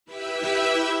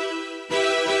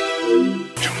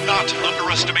not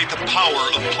underestimate the power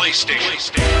of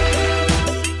PlayStation.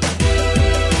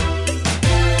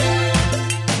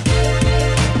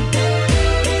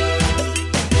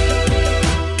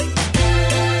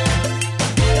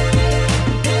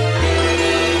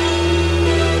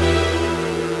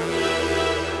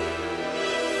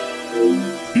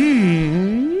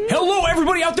 Hello,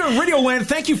 everybody out there in Radio Land.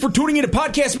 Thank you for tuning in to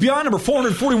Podcast Beyond number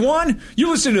 441. You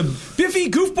listen to Biffy,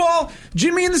 Goofball,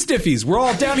 Jimmy, and the Stiffies. We're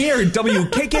all down here at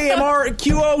WKKMR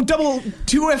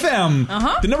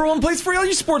QO22FM. The number one place for all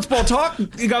your sports ball talk.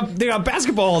 They got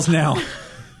basketballs now.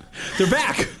 They're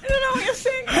back. I don't know what you're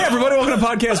saying. Hey, everybody. Welcome to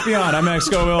Podcast Beyond. I'm Max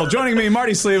Scoville. Joining me,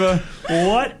 Marty Sleva.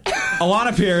 What?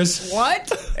 Alana Pierce.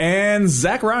 What? And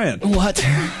Zach Ryan. What?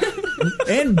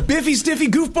 And Biffy, Stiffy,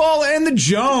 Goofball, and the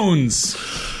Jones.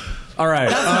 All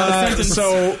right.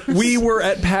 So we were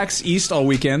at PAX East all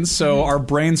weekend, so our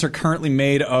brains are currently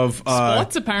made of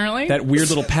Sports, apparently. that weird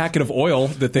little packet of oil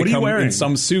that they What are you come wearing? in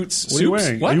some suits. What are you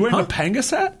wearing? What? Are you wearing Huh? a Pangas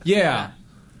hat? Yeah.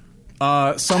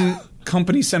 Some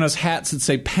company sent us hats that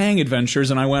say Pang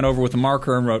Adventures, and I went over with a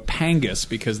marker and wrote Pangus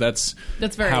because that's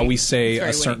very- how we say that's very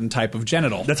a certain type of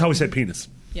genital. That's how we say penis.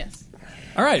 Yes.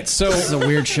 All right, so This is a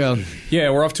weird show. yeah,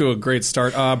 we're off to a great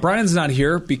start. Brian's not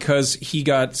here because he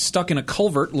got stuck in a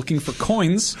culvert looking for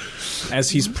coins, as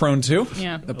he's prone to.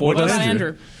 Yeah. The boy What does. about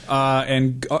Andrew?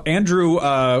 And Andrew,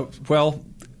 well,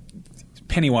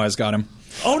 Pennywise got him.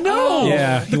 Oh no!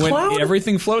 Yeah, the clown.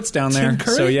 everything floats down there. Tim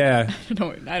Curry? So yeah, I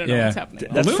don't know Yeah. what's happening.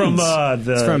 That's from Balloons.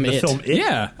 the from the It. film It.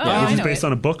 Yeah. Oh, which I is know based It.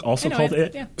 on a book also I know called it.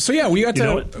 It. Yeah. so yeah, we got You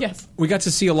know to it? Yes. we got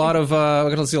to see a lot of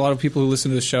people who listen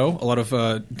to the show, a lot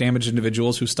of damaged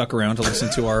individuals who stuck around to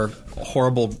listen to our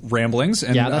horrible ramblings.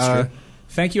 And, Yeah, that's true.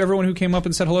 Thank you, everyone who came up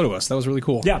and said hello to us. That was really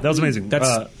cool. Yeah, that was amazing.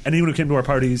 That's- Anyone who came to our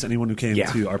parties, anyone who came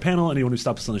Yeah. to our panel, anyone who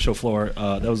stopped us on the show floor,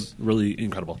 that was really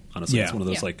incredible. Honestly, Yeah. it's one of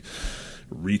those Yeah. like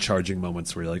recharging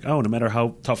moments where you're like, oh, no matter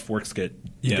how tough works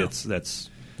gets, that's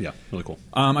really cool.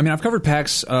 I mean, I've covered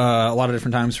PAX a lot of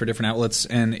different times for different outlets,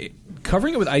 and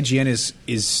covering it with IGN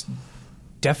is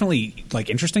definitely like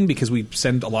interesting because we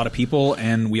send a lot of people,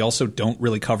 and we also don't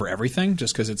really cover everything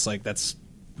just because it's like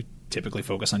we typically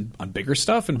focus on bigger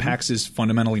stuff, and PAX is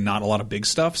fundamentally not a lot of big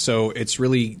stuff, so it's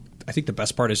really. I think the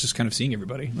best part is just kind of seeing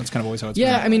everybody. That's kind of always how it's been.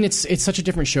 Yeah, I mean, it's such a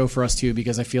different show for us, too,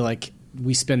 because I feel like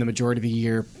we spend the majority of the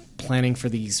year planning for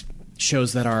these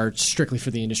shows that are strictly for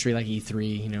the industry, like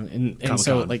E3, and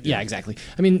so, Comic-Con, like, yeah, exactly.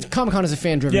 I mean, Comic-Con is a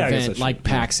fan-driven Yeah, I guess event, that's like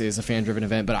true. PAX is a fan-driven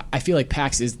event, but I feel like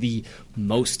PAX is the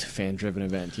most fan-driven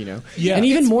event, Yeah. and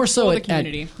even It's more so for the at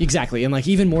community. exactly, and like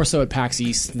even more so at PAX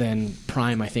East than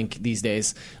Prime, I think, these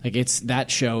days. Like, that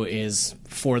show is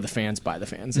for the fans by the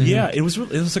fans. Yeah, it was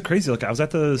so crazy. Like I was at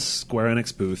the Square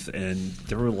Enix booth, and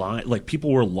there were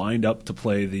people were lined up to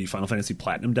play the Final Fantasy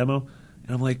Platinum demo,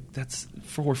 and I'm like, that's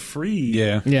for free.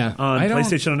 Yeah. Yeah. on I don't-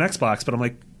 PlayStation and Xbox, but I'm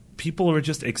like, people are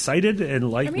just excited and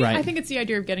like. I mean, Right. I think it's the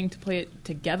idea of getting to play it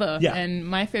together. Yeah. And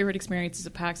my favorite experiences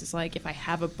at PAX is like if I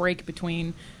have a break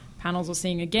between panels or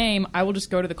seeing a game, I will just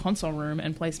go to the console room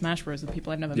and play Smash Bros. With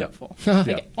people I've never Yeah. met before. Yeah.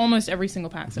 Like almost every single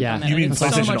PAX I've Yeah. done that. You and mean it's so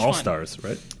PlayStation much All fun. Stars,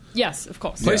 right? Yes, of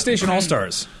course. PlayStation All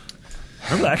Stars.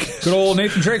 I'm back. Good old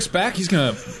Nathan Drake's back. He's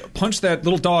gonna punch that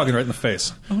little dog right in the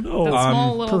face. Oh no! That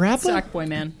small little Parappa? sack boy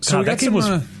man. So we that got game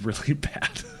some, was really bad.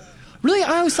 Really,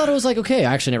 I always thought it was like, okay,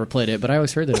 I actually never played it, but I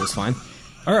always heard that it was fine.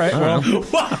 all right. Well,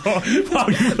 wow, you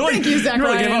really, Thank you, Zach you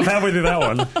really gave Ryan. up halfway through that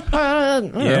one. I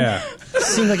don't know. yeah.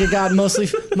 Seemed like it got mostly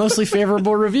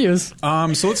favorable reviews.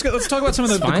 So let's talk about some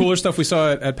of the fine. cooler stuff we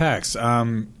saw at PAX.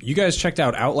 You guys checked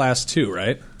out Outlast 2,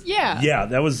 right? Yeah. Yeah,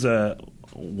 that was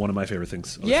one of my favorite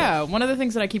things. Yeah, one of the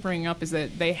things that I keep bringing up is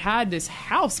that they had this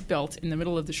house built in the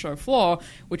middle of the show floor,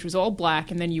 which was all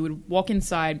black, and then you would walk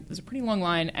inside. There's a pretty long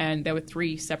line, and there were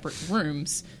 3 separate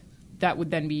rooms that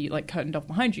would then be like curtained off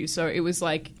behind you. So it was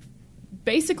like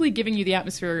basically giving you the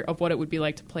atmosphere of what it would be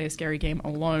like to play a scary game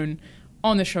alone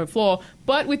on the show floor,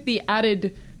 but with the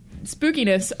added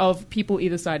spookiness of people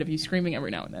either side of you screaming every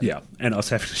now and then. Yeah, and us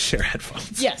having to share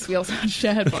headphones. Yes, we also had to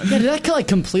share headphones. Yeah, did that like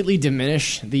completely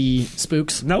diminish the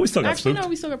spooks? No, we still got Actually, spooked. no,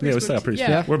 we still got pretty Yeah, we still got spooked.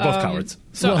 pretty Yeah. spooked. We're both cowards.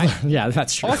 So Well, I, yeah,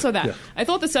 that's true. also that. Yeah. I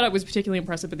thought the setup was particularly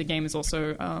impressive, but the game is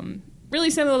also really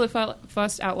similar to the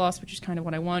first Outlast, which is kind of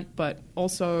what I want, but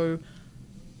also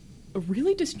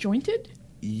really disjointed.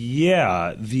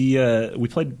 Yeah, we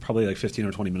played probably like 15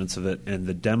 or 20 minutes of it, and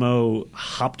the demo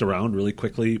hopped around really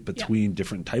quickly between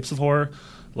different types of horror.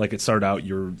 Like, it started out,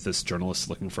 you're this journalist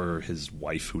looking for his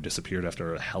wife who disappeared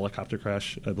after a helicopter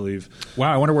crash, I believe.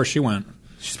 Wow, I wonder where she went.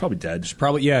 She's probably dead.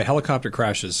 Probably, yeah, helicopter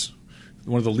crashes.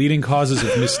 One of the leading causes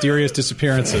of mysterious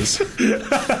disappearances.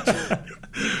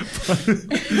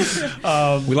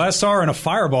 We last saw her in a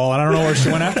fireball, and I don't know where she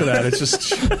went after that. It's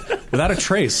just... without a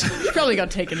trace. He probably got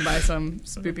taken by some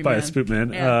spoopy by man. a spook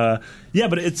man. Yeah.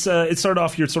 But it started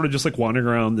off. You're sort of just like wandering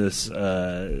around this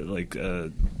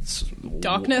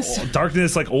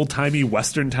darkness, like old timey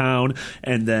Western town,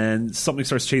 and then something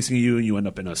starts chasing you, and you end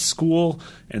up in a school,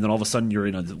 and then all of a sudden you're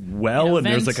in a well, and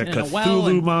there's like a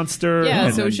Cthulhu monster. Yeah,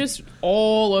 and so it's just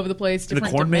all over the place, the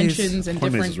different corn maze. dimensions and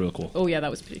Corn maze different. is real cool. Oh yeah,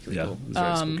 that was particularly Yeah, cool. it was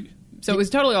very spooky. So it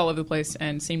was totally all over the place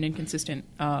and seemed inconsistent.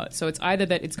 So it's either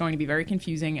that it's going to be very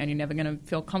confusing and you're never going to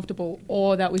feel comfortable,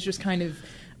 or that was just kind of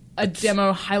a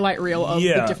demo highlight reel of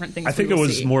the different things. I think we it will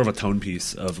was see. more of a tone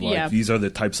piece of like Yeah. these are the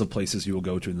types of places you will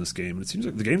go to in this game. It seems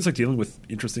like the game's like dealing with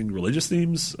interesting religious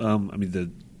themes. I mean the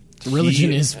Religion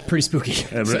T- is pretty spooky.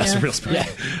 It's real spooky.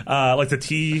 Like the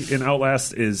T in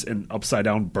Outlast is an upside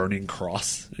down burning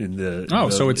cross in the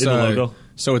So it's in the logo.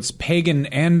 so it's pagan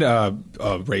and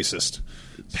racist.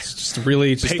 It's just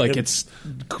really just like it's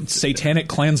satanic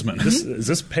Klansman. Is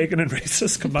this pagan and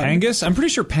racist combined? Pangus? I'm pretty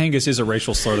sure Pangus is a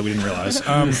racial slur that we didn't realize.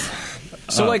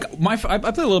 So like I played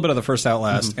a little bit of the first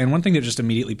Outlast, and one thing that just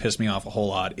immediately pissed me off a whole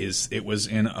lot is it was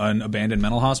in an abandoned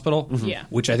mental hospital, Yeah.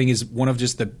 which I think is one of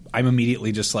just I'm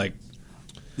immediately just like,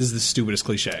 this is the stupidest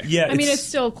cliche. Yeah, I mean, it's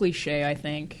still cliche, I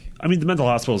think. I mean, the mental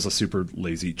hospital is a super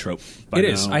lazy trope. It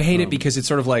is. I hate it because it's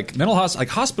sort of like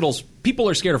hospitals. People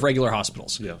are scared of regular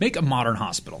hospitals. Yeah. Make a modern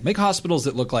hospital. Make hospitals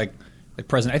that look like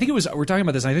present. I think we're talking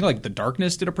about this. And I think like The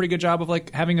Darkness did a pretty good job of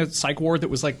like having a psych ward that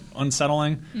was like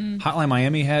unsettling. Hotline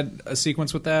Miami had a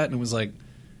sequence with that, and it was like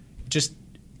just.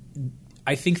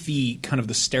 I think the kind of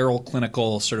the sterile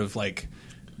clinical sort of like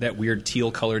that weird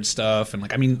teal colored stuff, and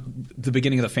like I mean the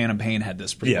beginning of the Phantom Pain had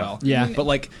this pretty well. Yeah. But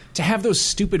like to have those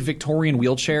stupid Victorian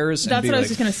wheelchairs. That's and be what I was like,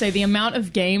 just going to say. The amount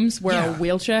of games where Yeah. a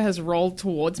wheelchair has rolled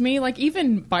towards me, like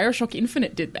even Bioshock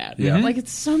Infinite did that. Yeah. Like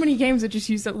it's so many games that just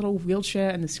use that little wheelchair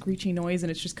and the screechy noise,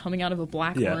 and it's just coming out of a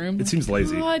black Yeah, room. it seems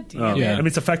lazy. God damn I Yeah. it. mean,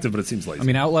 it's effective, but it seems lazy. I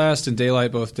mean, Outlast and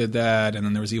Daylight both did that, and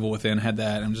then there was Evil Within had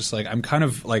that. I'm just like, I'm kind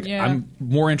of like, Yeah. I'm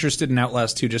more interested in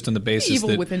Outlast 2 just on the basis Evil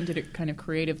that Within did it kind of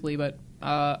creatively, but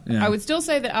I would still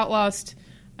say that Outlast,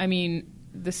 I mean,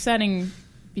 the setting,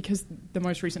 because the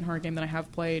most recent horror game that I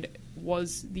have played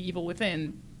was the Evil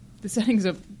Within, the settings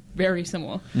are very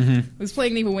similar. I was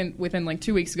playing the Evil Within like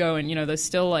 2 weeks ago, and you know, there's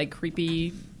still like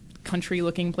creepy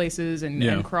country-looking places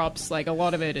and crops. Like a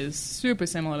lot of it is super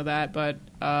similar to that, but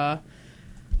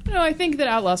you know, I think that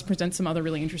Outlast presents some other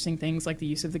really interesting things, like the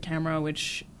use of the camera,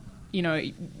 which, you know,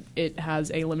 it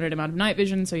has a limited amount of night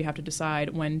vision, so you have to decide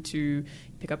when to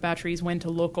pick up batteries, when to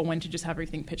look, or when to just have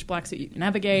everything pitch black so you can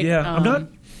navigate. Yeah, I'm not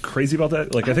crazy about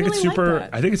that. Like, I think really it's like super. that.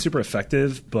 I think it's super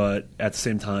effective, but at the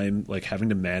same time, like having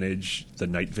to manage the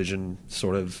night vision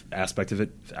sort of aspect of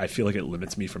it, I feel like it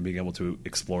limits me from being able to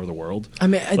explore the world. I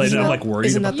mean, like, isn't I'm that- like worried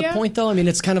Isn't about. that the Yeah. point, though? I mean,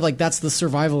 it's kind of like that's the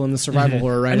survival in the survival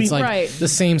horror, right? I mean, it's like Right. the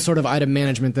same sort of item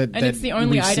management that. And it's the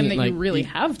only we've item seen, that like, you really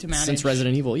have to manage. since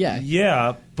Resident Evil. Yeah,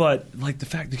 Yeah, but like the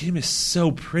fact the game is so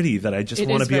pretty that I just It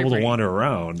want to is be very able pretty. to wander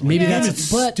around. Maybe Yeah.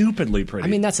 that's but stupidly pretty. I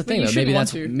mean, that's the thing. you Though. shouldn't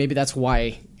Maybe want that's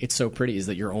why it's so pretty is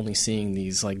that you're only seeing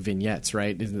these like vignettes,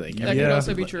 right? Like, That could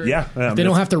also be true. Yeah, they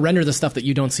don't have to render the stuff that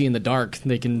you don't see in the dark.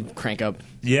 They can crank up.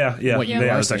 Yeah, what you yeah. are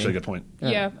That's actually a seeing. good point.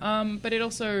 Yeah, but it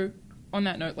also, on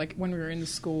that note, like when we were in the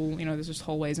school, you know, there's just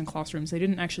hallways and classrooms. They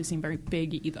didn't actually seem very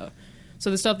big either.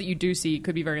 So the stuff that you do see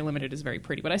could be very limited, is very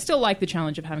pretty. But I still like the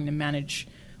challenge of having to manage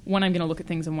when I'm going to look at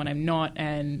things and when I'm not.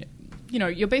 And, you know,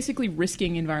 you're basically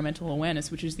risking environmental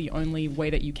awareness, which is the only way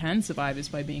that you can survive is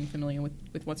by being familiar with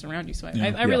what's around you. So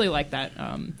I really like that.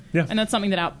 Yeah. And that's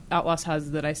something that Outlast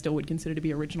has that I still would consider to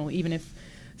be original, even if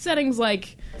settings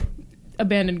like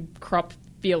abandoned crop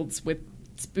fields with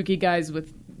spooky guys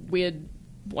with weird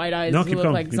white eyes No, who keep look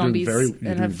going. like You're doing zombies very- you're and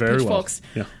doing have very well. pitchforks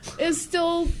Yeah. is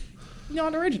still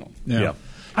not original. Yeah.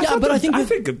 Yeah, but I think I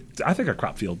think a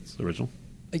crop field's original.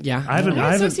 Yeah, I haven't.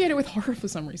 I associate it with horror for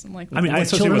some reason. Like, I mean, I Like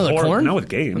associate it Children with of the horror, Corn? not with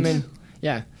games. I mean,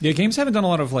 yeah, Yeah, games haven't done a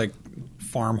lot of like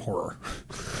farm horror.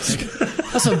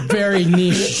 that's a very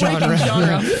niche genre.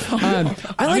 genre.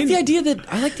 I like the idea that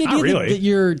really. that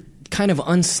you're kind of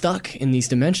unstuck in these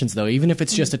dimensions, though. Even if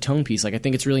it's just a tone piece, like I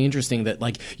think it's really interesting that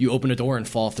like you open a door and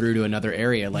fall through to another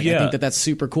area. Like I Yeah. think that's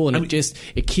super cool, and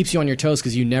it keeps you on your toes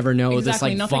because you never know Exactly, this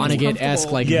like nothing is Vonnegut-esque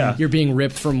comfortable. like Yeah. you're being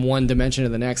ripped from one dimension to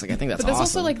the next. Like I think that's But there's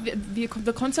awesome. also like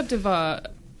the concept of I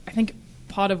think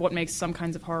part of what makes some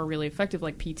kinds of horror really effective,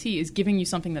 like PT, is giving you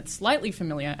something that's slightly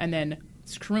familiar and then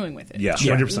screwing with it. Yeah,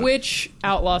 100%. Which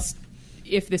Outlast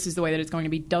if this is the way that it's going to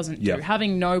be, doesn't do.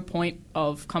 Having no point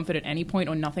of comfort at any point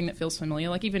or nothing that feels familiar,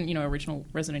 like even, original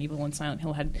Resident Evil and Silent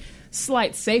Hill had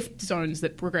slight safe zones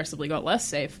that progressively got less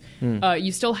safe.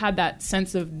 You still had that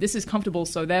sense of this is comfortable,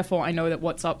 so therefore I know that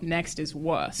what's up next is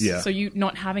worse. Yeah. So you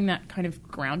not having that kind of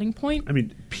grounding point. I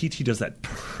mean, PT does that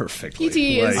perfectly. PT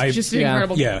is just an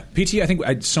incredible game. Yeah, PT, I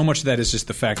think so much of that is just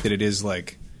the fact that it is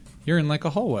like, you're in like a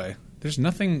hallway. There's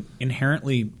nothing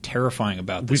inherently terrifying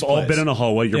about this We've all place. been in a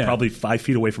hallway. You're probably 5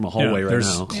 feet away from a hallway right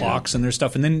there's now. Clocks and there's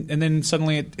stuff, and then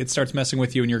suddenly it starts messing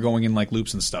with you, and you're going in like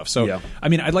loops and stuff. So, I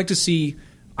mean, I'd like to see.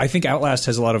 I think Outlast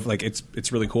has a lot of like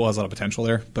it's really cool, has a lot of potential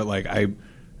there. But like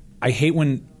I hate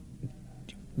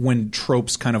when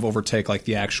tropes kind of overtake like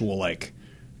the actual like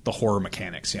the horror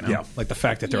mechanics. Yeah. Like the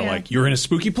fact that they're like, you're in a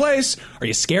spooky place. Are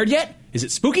you scared yet? Is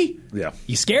it spooky? Yeah.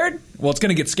 You scared? Well, it's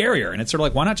going to get scarier. And it's sort of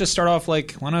like, why not just start off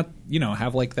like, why not,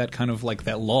 have like that kind of like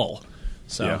that lull?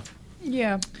 So,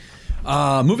 Yeah.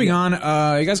 Moving on,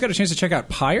 you guys got a chance to check out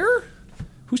Pyre?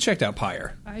 Who's checked out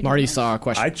Pyre? Marty saw a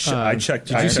question. I checked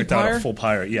you see out Pyre? a full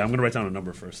Pyre. Yeah, I'm going to write down a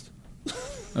number first.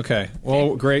 Okay.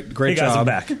 Well, great Hey guys, job. I'm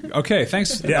back. Okay,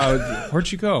 thanks. Yeah. Where'd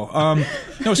you go?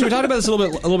 No, so we talked about this a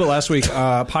little bit last week.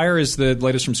 Pyre is the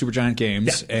latest from Supergiant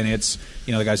Games, and it's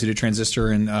the guys who did Transistor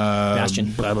and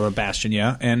Bastion. Bastion,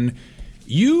 yeah. And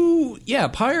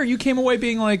Pyre, you came away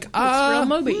being like, It's real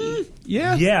Moby.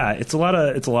 yeah, Yeah, it's a lot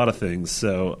of things.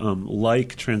 So,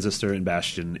 like Transistor and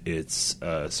Bastion, it's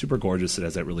super gorgeous. It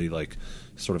has that really like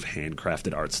sort of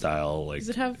handcrafted art style. Like, Does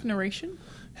it have narration?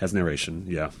 has narration,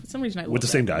 yeah. For some reason I love with the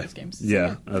that same in guy, those games.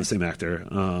 yeah, the same actor.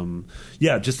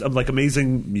 Just like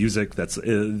amazing music. That's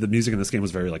the music in this game was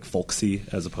very like folksy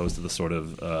as opposed to the sort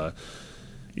of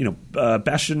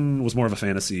Bastion was more of a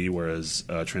fantasy, whereas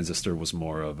Transistor was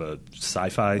more of a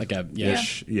sci-fi, Like a-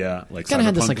 ish, like kind of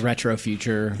had this cyberpunk. like retro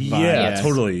future vibe. Yeah,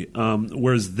 totally.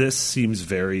 Whereas this seems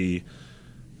very,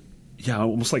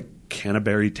 almost like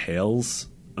Canterbury Tales.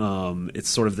 It's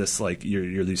sort of this like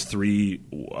you're these three.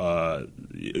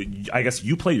 I guess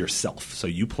you play yourself, so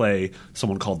you play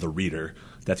someone called the Reader.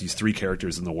 That these three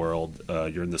characters in the world,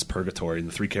 you're in this purgatory, and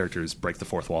the three characters break the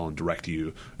fourth wall and direct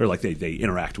you, or like they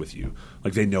interact with you,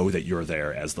 like they know that you're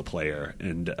there as the player.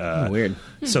 And weird.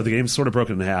 So the game's sort of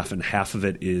broken in half, and half of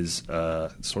it is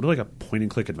sort of like a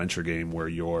point-and-click adventure game where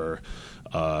you're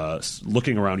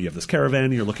looking around. You have this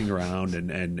caravan, you're looking around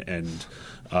and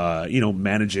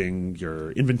managing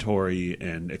your inventory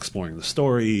and exploring the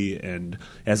story. And it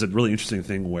has a really interesting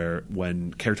thing where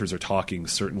when characters are talking,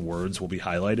 certain words will be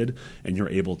highlighted, and you're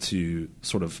able to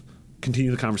sort of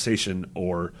continue the conversation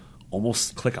or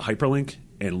almost click a hyperlink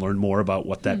and learn more about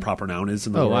what that proper noun is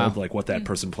in the world, like what that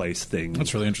person, place, thing,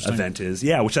 That's really interesting. event is.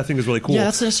 Yeah, which I think is really cool. Yeah,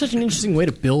 that's such an interesting way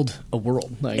to build a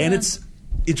world. Like, And it's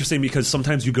interesting because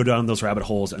sometimes you go down those rabbit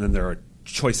holes and then there are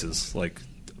choices like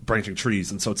branching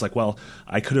trees, and so it's like, well,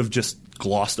 I could have just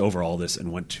glossed over all this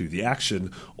and went to the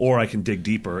action, or I can dig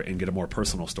deeper and get a more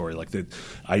personal story. Like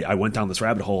I went down this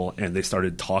rabbit hole and they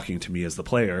started talking to me as the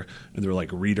player, and they were like,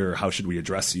 Reader, how should we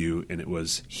address you? And it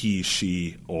was he,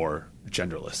 she, or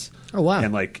genderless. Oh, wow.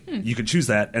 And like you could choose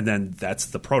that, and then that's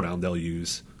the pronoun they'll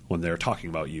use when they're talking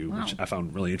about you, which I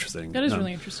found really interesting. That is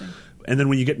really interesting. And then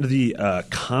when you get into the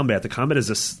combat is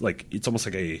this like, it's almost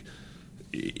like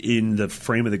in the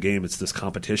frame of the game, it's this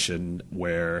competition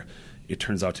where it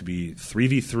turns out to be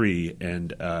 3v3,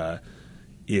 and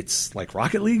it's like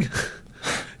Rocket League.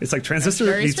 It's like Transistor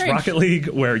very meets strange. Rocket League,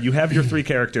 where you have your three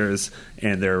characters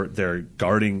and they're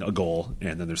guarding a goal,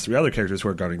 and then there's three other characters who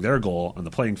are guarding their goal on the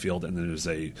playing field, and then there's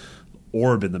a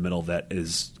orb in the middle that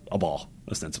is a ball,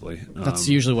 ostensibly. that's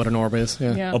usually what an orb is.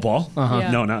 Yeah. Yeah. A ball?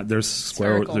 Yeah. No, not there's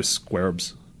Spherical. there's square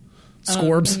orbs.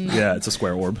 Scorbs. Yeah, it's a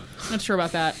square orb. Not sure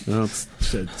about that. No, it's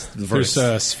the There's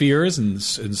verse. spheres and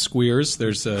squares.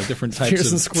 There's different types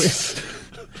Here's of some squares.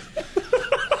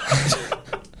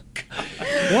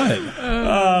 What?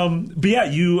 But yeah,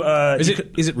 you Is you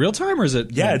it is it real time or is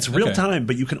it? yeah, it's real Okay. time,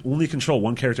 but you can only control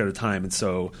one character at a time, and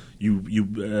so you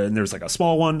and there's like a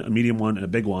small one, a medium one, and a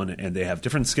big one, and they have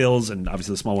different skills, and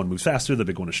obviously the small one moves faster, the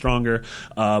big one is stronger.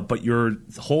 But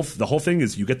the whole thing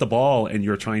is you get the ball, and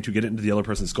you're trying to get it into the other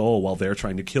person's goal while they're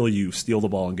trying to kill you, steal the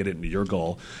ball, and get it into your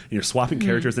goal. And you're swapping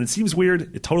characters, and it seems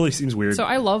weird. It totally seems weird. So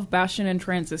I love Bastion and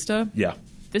Transistor. Yeah.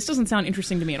 This doesn't sound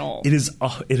interesting to me at all. It is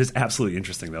absolutely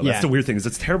interesting, though. That's Yeah. the weird thing, is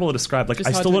it's terrible to describe. Like, Just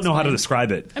I hard still to don't know how to explain.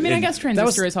 describe it. I mean, I And- guess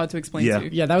Transistor was- is hard to explain Yeah. too.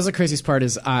 Yeah, that was the craziest part.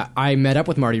 Is I met up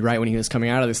with Marty right when he was coming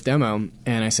out of this demo,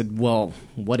 and I said, "Well,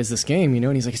 what is this game?"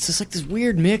 And he's like, "It's just like this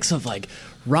weird mix of like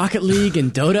Rocket League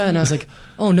and Dota." And I was like,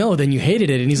 "Oh no, then you hated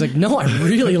it." And he's like, "No, I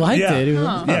really liked yeah. it."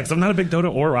 Yeah, because I'm not a big Dota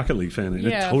or Rocket League fan. And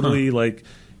Yeah. it totally, like,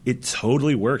 it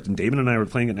totally worked. And Damon and I were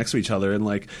playing it next to each other, and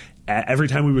like every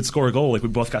time we would score a goal, like we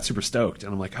both got super stoked.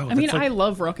 And I'm like, oh, I mean, that's like, I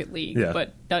love Rocket League, Yeah.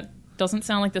 but that doesn't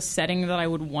sound like the setting that I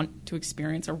would want to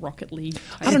experience a Rocket League.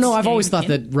 I don't know. I've always thought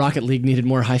in. that Rocket League needed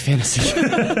more high fantasy.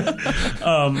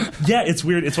 yeah, it's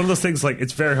weird. It's one of those things like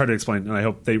it's very hard to explain, and I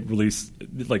hope they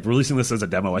releasing this as a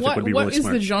demo. I think would be What really is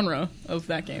smart. the genre of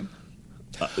that game?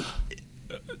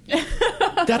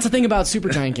 That's the thing about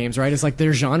Supergiant games, right? It's like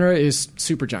their genre is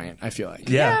Supergiant, I feel like.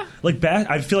 Yeah. Like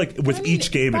I feel like with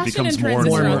each game it Bastion becomes and more and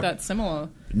Transistor more. aren't that similar.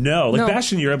 No, No.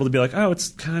 Bastion, you're able to be like, oh, it's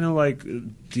kind of like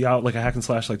like a hack and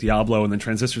slash like Diablo, and then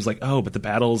Transistor's like, oh, but the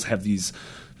battles have these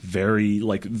very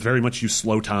much use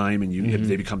slow time, and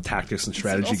they become tactics and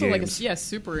strategy It's also games. like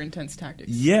super intense tactics.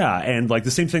 Yeah, and like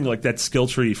the same thing, like that skill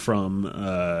tree from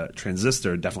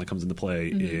Transistor definitely comes into play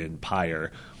in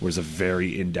Pyre, where it's a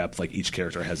very in-depth, like each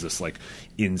character has this like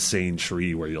insane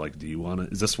tree where you're like, do you want to,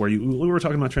 is this where you, we were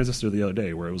talking about Transistor the other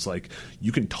day, where it was like,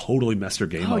 you can totally mess your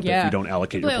game Oh up yeah, if you don't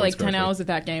allocate you your play points like 10 correctly. hours of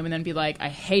that game and then be like, I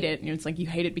hate it. And it's like you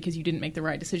hate it because you didn't make the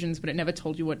right decisions, but it never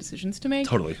told you what decisions to make.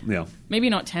 Totally, yeah. Maybe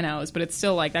not 10 hours, but it's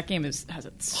still like that game has a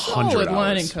 100 solid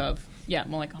learning hours. curve. Yeah,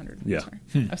 more like 100. Yeah. Sorry.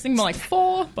 I was thinking more like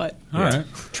 4, but All right.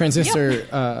 Transistor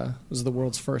was the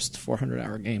world's first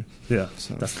 400-hour game. Yeah,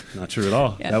 that's not true at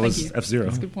all. yeah, that thank was you. F-Zero.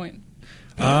 That's a good point.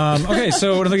 Okay,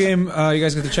 so another game you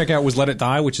guys got to check out was Let It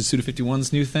Die, which is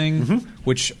Suda51's new thing.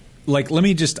 Which, like,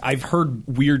 I've heard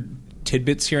weird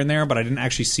tidbits here and there, but I didn't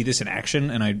actually see this in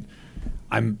action, and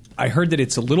I heard that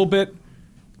it's a little bit.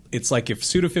 It's like if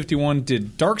Suda51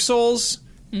 did Dark Souls,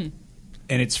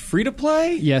 and it's free to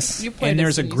play. Yes. You played And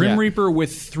there's a this in- Grim Yeah. Reaper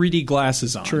with 3D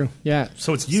glasses on. True. Yeah.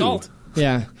 So it's you. Salt.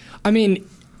 Yeah. I mean,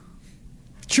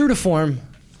 true to form,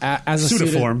 as a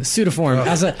Pseudoform. Pseudoform.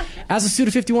 As a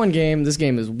Suda51 game, this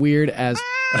game is weird as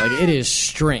like it is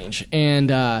strange and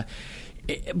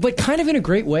but kind of in a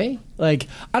great way. Like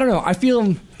I don't know. I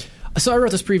feel. So I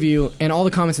wrote this preview, and all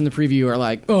the comments in the preview are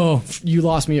like, "Oh, you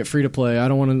lost me at free to play. I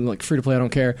don't want to like free to play. I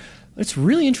don't care." It's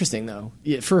really interesting though.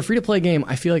 For a free to play game,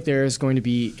 I feel like there's going to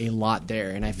be a lot there,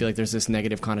 and I feel like there's this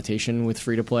negative connotation with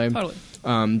free to play Totally.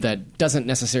 that doesn't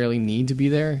necessarily need to be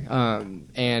there.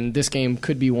 And this game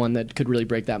could be one that could really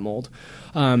break that mold.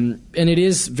 And it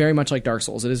is very much like Dark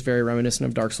Souls. It is very reminiscent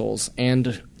of Dark Souls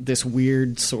and this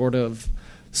weird sort of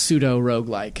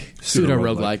pseudo-roguelike.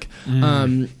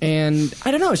 And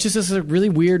I don't know, it's just this really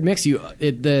weird mix.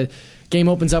 The game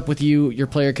opens up with your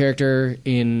player character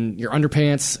in your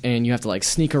underpants, and you have to like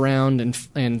sneak around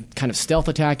and kind of stealth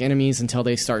attack enemies until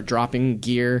they start dropping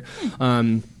gear.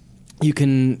 You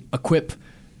can equip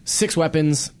 6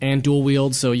 weapons and dual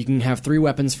wield, so you can have 3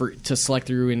 weapons to select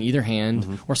through in either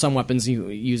hand, or some weapons you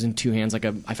use in 2 hands. Like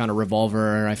I found a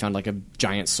revolver, I found like a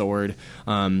giant sword,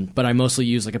 but I mostly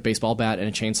use like a baseball bat and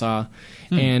a chainsaw.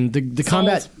 And the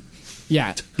combat.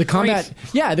 Yeah, the combat.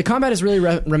 Yeah, the combat is really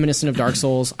reminiscent of Dark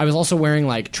Souls. I was also wearing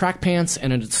like track pants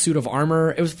and a suit of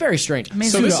armor. It was very strange.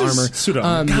 Amazing. Suit So of this armor. Pseudo.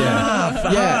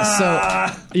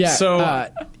 So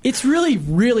it's really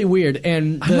really weird.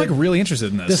 And I'm like really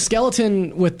interested in this. the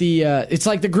skeleton with the it's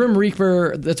like the Grim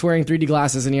Reaper that's wearing 3D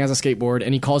glasses, and he has a skateboard,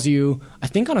 and he calls you, I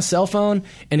think, on a cell phone,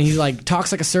 and he like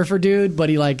talks like a surfer dude, but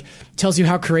he like tells you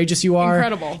how courageous you are.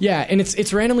 Incredible. Yeah, and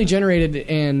it's randomly generated,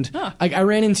 and I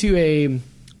ran into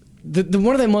the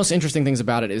one of the most interesting things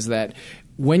about it is that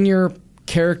when your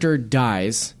character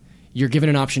dies, you're given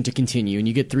an option to continue, and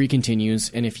you get 3 continues,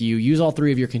 and if you use all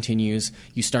 3 of your continues,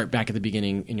 you start back at the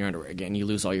beginning in your underwear again. You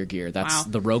lose all your gear. That's Wow.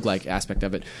 the roguelike aspect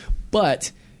of it.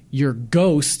 But your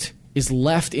ghost is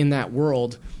left in that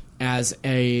world as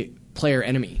a player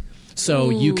enemy. So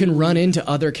you can run into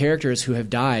other characters who have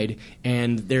died,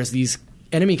 and there's these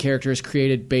enemy characters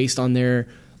created based on their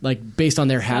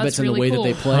habits and the really way cool.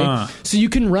 that they play. So you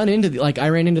can run into I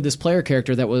ran into this player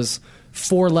character that was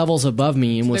 4 levels above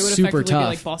me and They was would super effectively tough.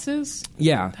 be like bosses.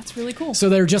 Yeah, That's really cool. So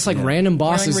they're just like random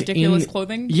bosses ridiculous in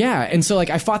clothing? Yeah, and so like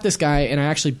I fought this guy and I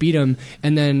actually beat him,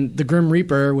 and then the Grim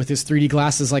Reaper with his 3D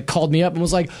glasses like called me up and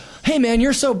was like, "Hey man,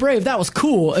 you're so brave. That was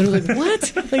cool." And I was like,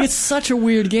 "What?" Like it's such a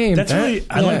weird game. That's really.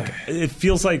 I Yeah. like. It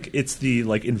feels like it's the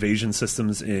like invasion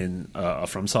systems in a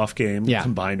FromSoft game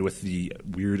combined with the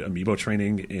weird amiibo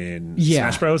training in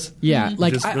Smash Bros. Yeah, which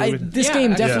like is really weird. this Yeah,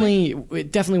 game actually.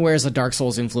 definitely wears a Dark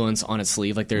Souls influence on its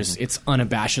sleeve. Like it's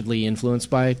unabashedly influenced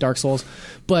by Dark Souls,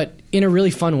 but in a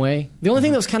really fun way. The only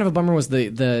thing that was kind of a bummer was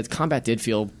the combat did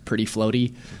feel pretty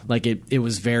floaty. Like it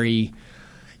was very.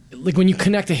 Like when you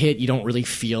connect a hit, you don't really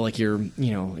feel like you're,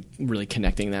 really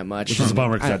connecting that much. Which is a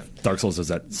bummer because Dark Souls does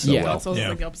that so Yeah. well. Dark Souls Yeah. is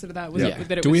like the opposite of that. Was Yeah. it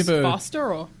that it Do we was have a-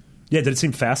 faster or? Yeah, did it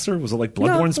seem faster? Was it like No,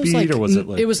 Bloodborne it was speed, like- or was it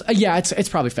like... It was it's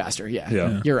probably faster. Yeah,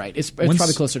 Yeah. You're right. It's When's-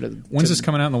 probably closer to. when's to this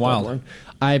coming out in the wild? Bloodborne.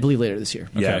 I believe later this year.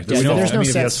 Yeah, Okay. Do we know- there's I no mean,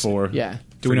 sets. PS4. Yeah,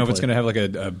 Do we know if it's Free to going to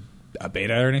have like a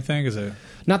beta or anything? Is it?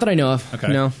 not that I know of.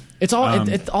 Okay. No, it's all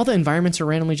all the environments are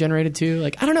randomly generated too.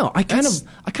 Like I don't know. I kind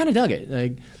of dug it.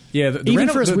 Like Yeah, the Even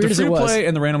random, for as the, weird the as it was. free-to-play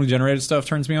and the randomly generated stuff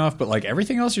turns me off, but like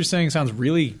everything else you're saying sounds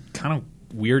really kind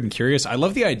of weird and curious. I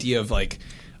love the idea of like,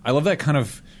 I love that kind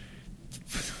of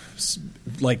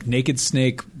like Naked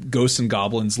Snake, Ghosts and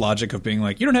Goblins logic of being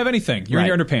like, you don't have anything, you're in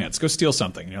your Right. underpants, go steal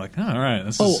something. And you're like, oh, all right,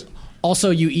 this Oh, is...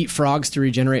 also you eat frogs to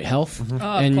regenerate health,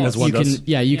 and course. As one you can does.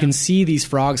 you can see these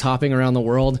frogs hopping around the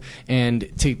world, and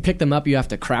to pick them up you have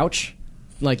to crouch.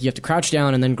 Like you have to crouch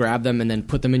down and then grab them and then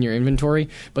put them in your inventory.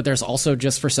 But there's also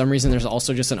just for some reason there's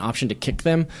also just an option to kick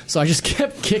them. So I just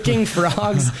kept kicking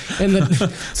frogs, and the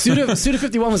Suda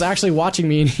 51 was actually watching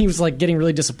me, and he was like getting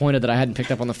really disappointed that I hadn't picked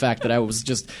up on the fact that I was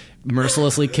just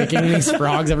mercilessly kicking these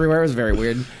frogs everywhere. It was very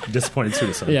weird. Disappointed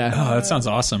Suicide. Yeah. Oh, that sounds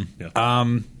awesome. Yeah.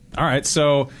 All right,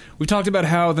 so we've talked about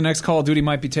how the next Call of Duty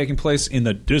might be taking place in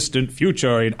the distant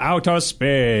future in outer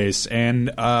space, and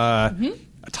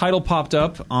a title popped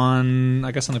up on,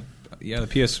 I guess, on the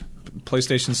PS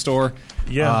PlayStation Store.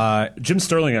 Yeah, Jim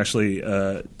Sterling actually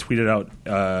tweeted out.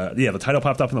 The title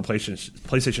popped up in the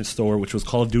PlayStation Store, which was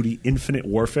Call of Duty Infinite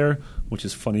Warfare, which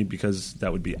is funny because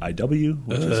that would be IW,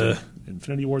 which is an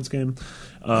Infinity Ward's game.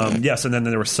 Yes, and then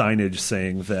there was signage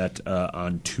saying that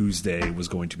on Tuesday was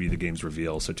going to be the game's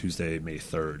reveal, so Tuesday, May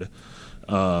 3rd.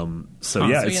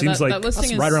 It seems that, like that listing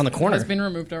That's right around the corner. has been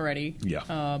removed already. Yeah,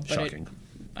 but shocking.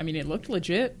 it looked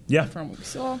legit. Yeah. From what we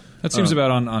saw. That seems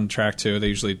about on track too. They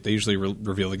usually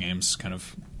reveal the games kind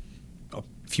of a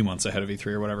few months ahead of E3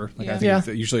 or whatever. Like I think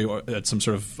Yeah. usually at some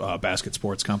sort of basket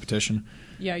sports competition.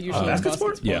 Yeah, usually basket in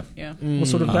sport? Yeah. What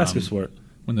sort of basket sport?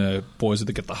 When the boys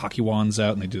they get the hockey wands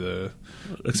out and they do they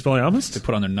Expelliarmus?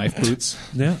 put on their knife boots.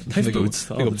 Yeah, knife They go, boots.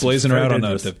 they go that's blazing very around on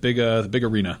dangerous. the big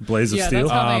arena. Blaze of Yeah, Steel.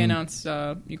 that's how they announced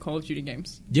new Call of Duty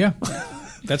games. Yeah,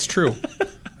 that's true.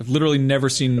 I've literally never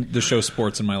seen the show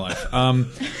sports in my life.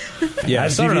 Yeah,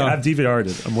 so I don't know. I've DVR'd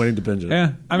it. I'm waiting to binge it.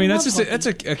 Yeah, I mean that's just that's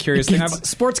a curious thing.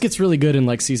 Sports gets really good in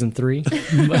like season 3.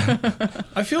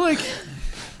 I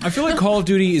feel like Call of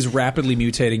Duty is rapidly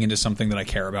mutating into something that I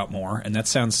care about more, and that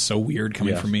sounds so weird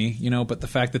coming Yeah. from me, But the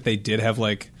fact that they did have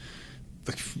like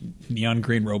neon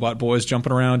green robot boys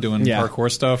jumping around doing Yeah.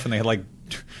 parkour stuff, and they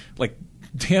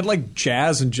had like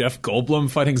Jazz and Jeff Goldblum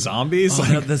fighting zombies. Oh,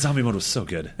 like, the zombie mode was so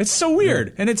good. it's so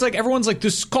weird, and it's like everyone's like,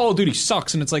 "This Call of Duty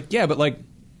sucks," and it's like, yeah, but like.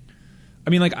 I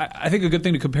mean, like, I think a good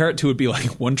thing to compare it to would be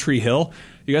like One Tree Hill.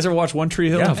 You guys ever watch One Tree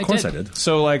Hill? Yeah, of I course did. I did.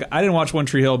 So, like, I didn't watch One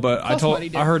Tree Hill, but Buddy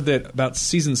did. I heard that about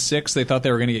season 6, they thought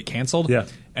they were going to get canceled. Yeah.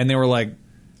 And they were like,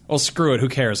 well, screw it, who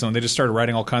cares? And they just started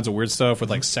writing all kinds of weird stuff with,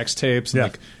 like, sex tapes and, Yeah.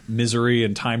 like, misery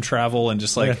and time travel and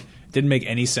just, like, Yeah. didn't make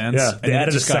any sense. Yeah, And they then it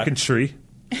added a just got- second tree.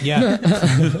 Yeah. And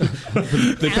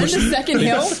the second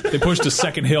hill. They pushed a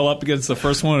second hill up against the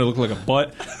first one. It looked like a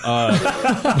butt.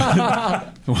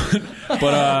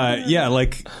 Yeah,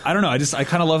 like I don't know. I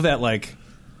kind of love that. Like,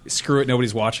 screw it,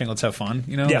 nobody's watching. Let's have fun.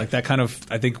 Yeah. Like that kind of.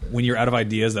 I think when you're out of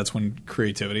ideas, that's when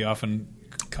creativity often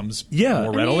comes Yeah.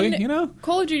 more I readily.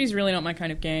 Call of Duty is really not my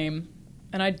kind of game,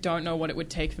 and I don't know what it would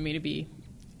take for me to be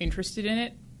interested in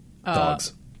it.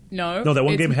 Dogs. No, No, that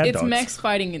one it's, game had it's dogs. mechs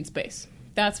fighting in space.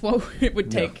 That's what it would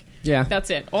take. Yeah. That's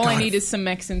it. All I need is some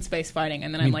mechs in space fighting,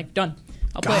 and then I'm like done.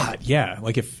 I'll play God, it. yeah.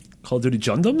 Like if Call of Duty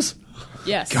Gundams?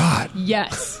 Yes. God.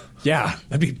 Yes. yeah,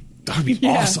 that'd be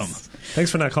Yes. awesome.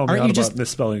 Thanks for not calling me Aren't out you about just-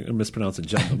 misspelling or mispronouncing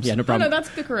Gundams. Yeah, no No, problem. that's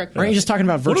the correct. Aren't you just talking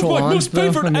about One of virtual my on? most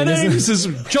favorite names is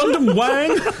Jundam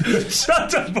Wang,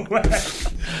 Shut up,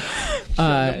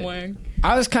 Gundam Wang.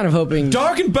 I was kind of hoping.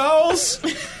 Dark and Bowels,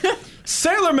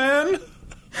 Sailor Man,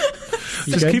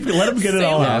 Just let him get it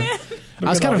all out. I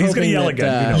was kind of He's hoping gonna yell that,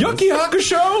 again. We know Yuki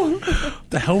Hakusho.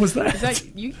 the hell was that? Is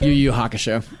that you? Yu Yu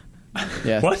Hakusho.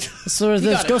 Yeah. What? So there's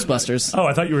got it. Ghostbusters. Oh,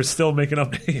 I thought you were still making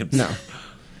up names. No.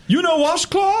 You know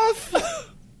washcloth?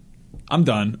 I'm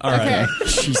done. All right. Okay.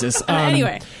 Jesus.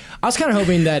 Anyway. I was kind of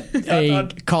hoping that a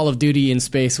Call of Duty in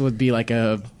space would be have like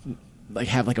a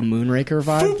Moonraker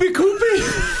vibe. Poopy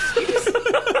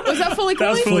Koopy. Was that fully That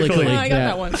was Cooley? Fully Cooley. I got Yeah.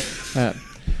 that one.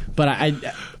 But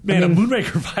Man, I mean, a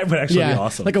Moonraker vibe would actually be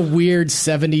awesome. like a weird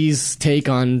 '70s take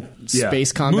on Yeah.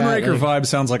 space combat. Moonraker like, vibe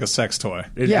sounds like a sex toy.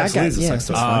 It Yeah, I absolutely got- is a yeah. sex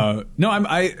toy. No,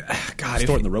 God,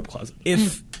 Store it in the rope closet.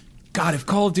 if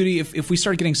Call of Duty, if we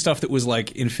started getting stuff that was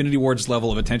like Infinity Ward's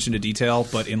level of attention to detail,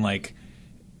 but in like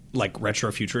like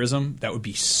retrofuturism, that would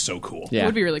be so cool. It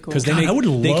would be really cool. Because then God, I would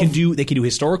they love- can do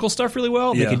historical stuff really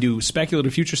well. Yeah. They can do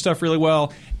speculative future stuff really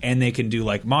well, and they can do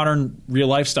like modern real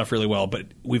life stuff really well. But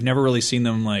we've never really seen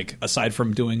them like aside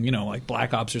from doing like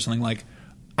Black Ops or something like.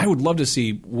 I would love to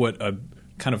see what a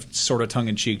kind of sort of tongue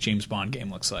in cheek James Bond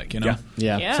game looks like. Yeah.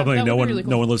 Yeah, Something that no would be one really cool.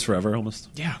 no one lives forever almost.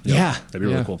 Yeah. Yeah. That'd be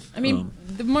really cool. I mean,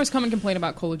 the most common complaint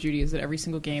about Call of Duty is that every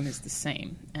single game is the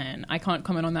same, and I can't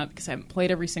comment on that because I haven't played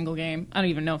every single game. I don't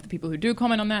even know if the people who do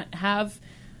comment on that have.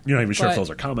 You're not even sure if but- those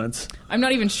are comments. I'm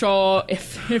not even sure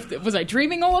if was I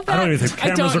dreaming all of that. I don't even think the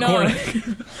camera's don't know.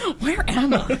 recording. Where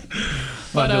am I?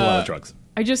 But, I do a lot of drugs.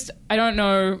 I don't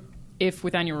know if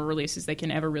with annual releases they can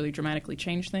ever really dramatically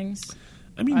change things.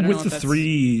 I mean, I don't with know the if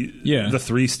that's-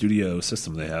 three studio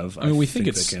system they have, I mean, we think they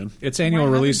it's can. annual Why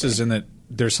haven't releases they? in that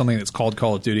there's something that's called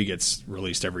Call of Duty gets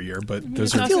released every year, but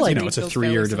those are Assassin's like- Creed it's a feels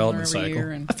 3-year fairly development similar every cycle.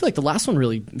 year, and- I feel like the last one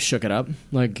really shook it up.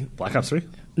 Like, Black Ops 3?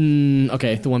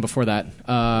 okay, the one before that.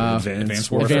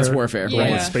 Advanced Warfare. Advanced Warfare, Yeah.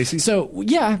 right. With Spacey? So,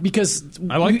 yeah, because...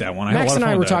 I like that one. I had a Max lot of and fun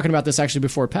I were with that. talking about this actually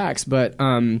before PAX, but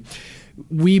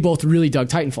we both really dug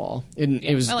Titanfall. And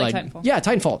it was I like Titanfall. Yeah,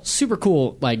 Titanfall. Super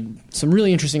cool. Like, some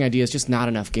really interesting ideas, just not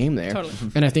enough game there. Totally.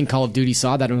 And I think Call of Duty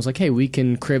saw that and was like, hey, we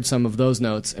can crib some of those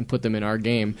notes and put them in our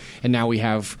game. And now we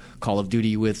have Call of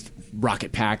Duty with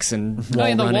rocket packs and wall the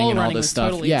running wall and all running this was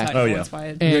stuff. totally yeah. Titanfall Oh, yeah.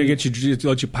 inspired. We're gonna And- get you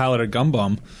let you pilot a gum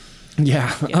bomb. Yeah.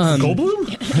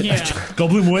 Goldblum? Yeah.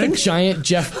 Goldblum wing? Giant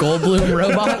Jeff Goldblum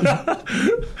robot.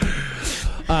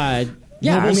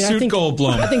 Yeah, Mobile I suit think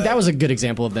Goldblum. I think that was a good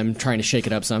example of them trying to shake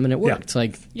it up some, and it worked.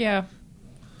 Like, Yeah.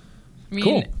 I mean,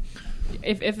 Cool.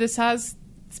 if this has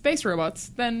space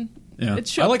robots, then Yeah. it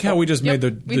should. I like how we just made the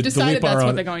We've the decided leap that's our what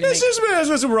own. they're going to This make. is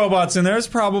there's some robots in there. It's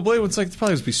probably going to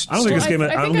be. I don't think this Well, game. I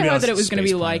don't think I it heard has that it was going to be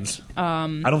space like planes.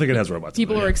 I don't think it has robots.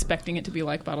 people in are it. expecting it to be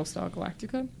like Battlestar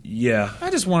Galactica. Yeah.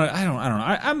 I just want to. I don't know.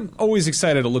 I'm always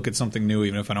excited to look at something new,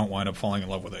 even if I don't wind up falling in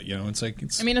love with it. It's like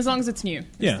it's. I mean, as long as it's new.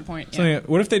 That's yeah. the point. So, Yeah.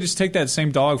 what if they just take that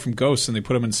same dog from Ghost and they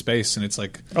put him in space and it's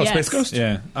like. Oh, Yes. Space Ghost?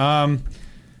 Yeah.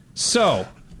 So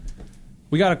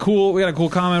we got a cool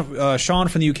comment. Sean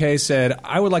from the UK said,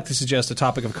 "I would like to suggest a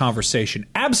topic of conversation."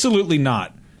 Absolutely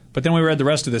not. But then we read the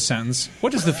rest of this sentence.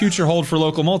 What does the future hold for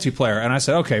local multiplayer? And I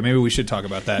said, okay, maybe we should talk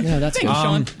about that. yeah, that's Thanks,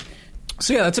 Sean.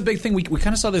 So yeah, that's a big thing. We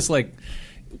kind of saw this like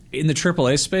in the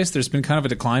AAA space. There's been kind of a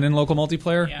decline in local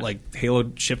multiplayer. Yeah. Like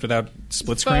Halo shipped without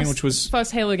split screen, which was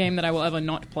first Halo game that I will ever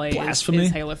not play Blasphemy.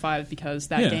 is Halo 5 because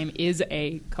that Yeah. game is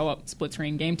a co-op split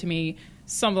screen game to me.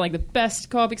 Some of like the best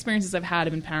co-op experiences I've had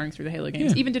have been powering through the Halo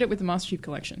games. Yeah. Even did it with the Master Chief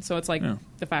Collection. So it's like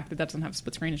the fact that doesn't have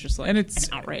split screen is just like and an it's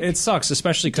outrage. it sucks,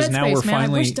 especially because Dead now Space, we're man. I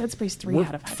finally wish Dead Space 3 we're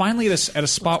had have had finally at a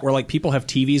spot where like people have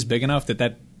TVs big enough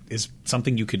that is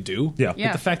something you could do. Yeah. Like,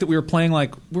 Yeah. the fact that we're playing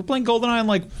GoldenEye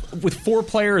like with 4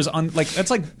 players on like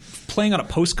that's like playing on a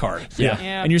postcard. Yeah.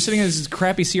 Yeah. And you're sitting at this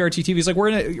crappy CRT TVs. Like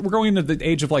we're going into the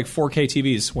age of like 4K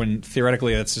TVs when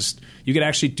theoretically that's just you could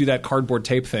actually do that cardboard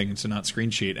tape thing to not screen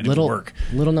sheet and it would work.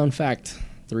 Little known fact: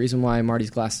 the reason why Marty's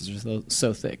glasses are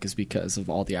so thick is because of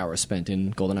all the hours spent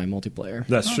in GoldenEye multiplayer.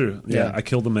 That's true. Yeah, Yeah. I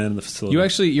killed a man in the facility. You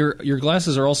actually your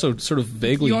glasses are also sort of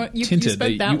vaguely you tinted.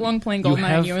 spent that long playing you GoldenEye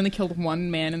have- and you only killed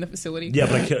one man in the facility. Yeah,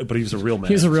 but he was a real man.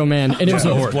 He was a real man, and it was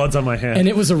His a, blood's on my hand. and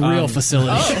it was a real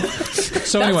facility.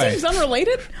 So That anyway, seems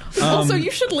unrelated. Also,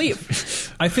 you should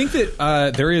leave. I think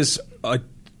that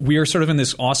we are sort of in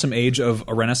this awesome age of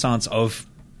a renaissance of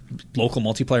local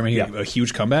multiplayer making a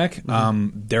huge comeback.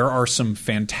 There are some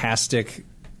fantastic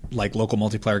like local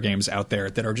multiplayer games out there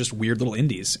that are just weird little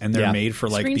indies, and they're Yeah. made for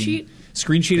like Screen being, Sheet?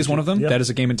 Screen Sheet is one of them. Yeah. That is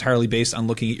a game entirely based on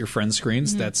looking at your friends'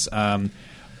 screens. That's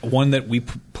one that we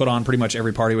put on pretty much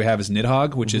every party we have is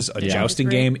Nidhogg, which is a jousting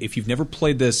Great. game. If you've never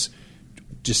played this,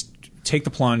 just take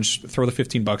the plunge, throw the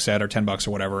 $15 at or $10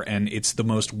 or whatever, and it's the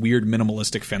most weird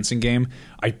minimalistic fencing game.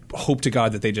 I hope to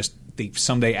God that they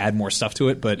someday add more stuff to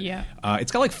it, but Yeah.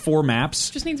 it's got like 4 maps.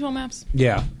 Just needs more maps.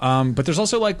 Yeah, but there's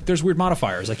also like there's weird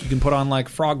modifiers. Like you can put on like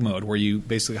frog mode where you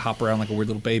basically hop around like a weird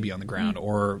little baby on the ground,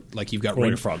 or like you've got Or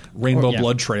like a frog. rainbow Or- yeah.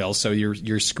 blood trails, so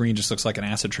your screen just looks like an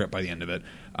acid trip by the end of it.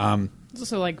 There's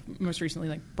also like most recently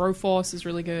like Broforce is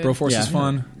really good. Broforce Yeah. is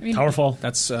fun. I mean, Towerfall.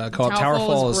 That's called Towerfall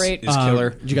Towerfall is great. is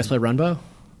killer. Did you guys play Runbow?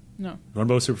 No.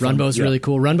 Runbow's super fun. Runbow's Yeah. really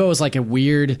cool. Runbow is like a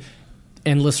weird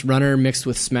endless runner mixed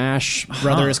with Smash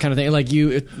Brothers kind of thing. Like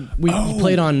you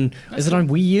played on, is it on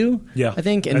Wii U? Yeah. I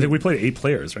think. And we played 8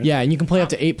 players, right? yeah, and you can play up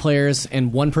to 8 players,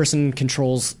 and one person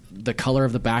controls the color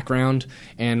of the background,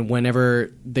 and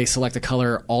whenever they select a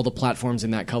color, all the platforms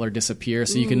in that color disappear.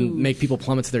 So you can make people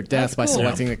plummet to their death That's by cool.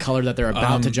 selecting the color that they're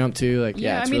about to jump to. Like,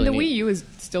 Yeah, it's I mean, really the neat. Wii U is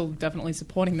still definitely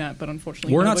supporting that, but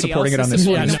unfortunately, We're not nobody supporting it else on is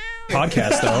this supporting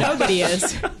podcast, though. Nobody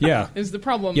is. Yeah. Is the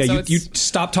problem. Yeah, so you it's,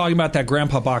 stop talking about that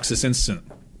grandpa box this instance.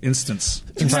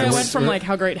 I went from like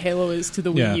how great Halo is to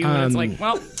the Wii Yeah. U, and it's like,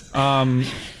 well,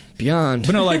 Beyond.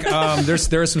 But no, like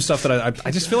there is some stuff that I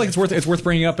just feel like it's worth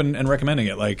bringing up and recommending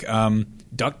it. Like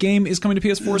Duck Game is coming to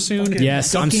PS4 soon.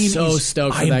 Yes, Duck I'm Game so is-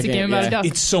 stoked for I'm- that it's a game game. about yeah. a duck.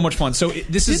 It's so much fun. So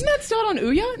this is Didn't that start on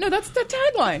Ouya? No, that's the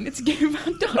tagline. It's a game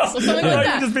about ducks or something like You're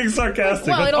that. just being sarcastic.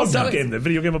 Well, it also Duck is- Game, the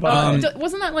video game about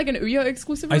Wasn't that like an Ouya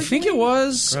exclusive? I think it originally?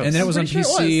 was, and then it was on Pretty sure it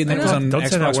PC, was. and then it was I on know. Don't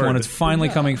say that Xbox One. word. It's finally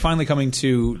coming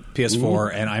to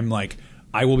PS4, and I'm like,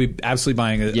 I will be absolutely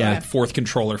buying a fourth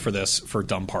controller for this for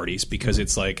dumb parties because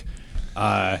it's like,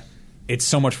 it's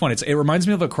so much fun. It reminds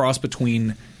me of a cross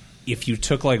between if you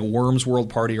took like Worms World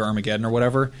Party or Armageddon or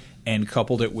whatever and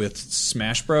coupled it with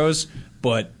Smash Bros,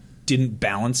 but didn't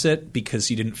balance it because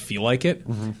he didn't feel like it,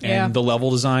 and Yeah. the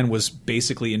level design was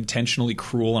basically intentionally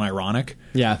cruel and ironic.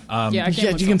 Yeah. Yeah, I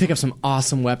can't you can pick up some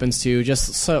awesome weapons too.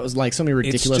 Just so like so many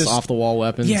ridiculous just- off the wall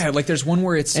weapons. Yeah, like there's one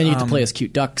where it's and you get to play as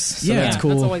cute ducks. So yeah. that's cool.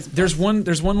 That's always There's one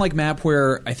like map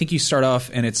where I think you start off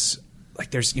and it's like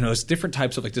there's different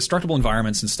types of like destructible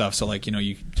environments and stuff. So like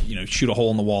you shoot a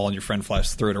hole in the wall and your friend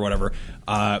flies through it or whatever.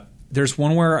 There's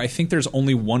one where I think there's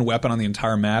only one weapon on the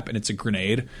entire map and it's a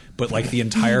grenade, but like the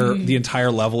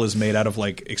entire level is made out of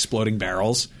like exploding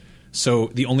barrels. So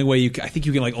the only way I think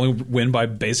you can like only win by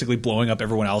basically blowing up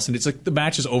everyone else, and it's like the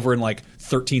match is over in like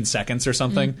 13 seconds or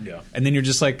something. Yeah. And then you're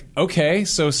just like, okay,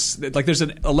 so like there's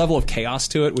a level of chaos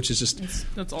to it, which is just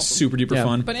that's awesome. super duper Yeah.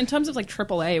 fun. But in terms of like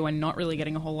AAA, when not really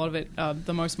getting a whole lot of it,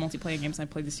 the most multiplayer games I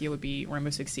played this year would be Rainbow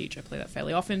Six Siege. I play that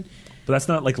fairly often. But that's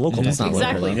not like local. That's not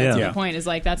Exactly, local, that's Yeah. the point. Is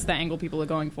like that's the angle people are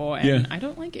going for, and Yeah. I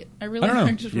don't like it. I I don't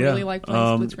know. just Yeah. really like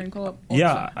playing split screen co-op. all the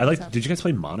Yeah, time. I like. What's Did you guys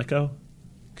play Monaco?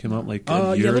 Came out like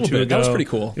Yeah, a year a or little two bit. ago. That was pretty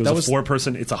cool. It was That a was-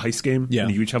 4-person. It's a heist game. Yeah.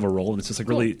 And you each have a role, and it's just like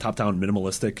really top-down,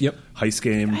 minimalistic. Yep. Heist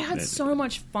game. I had so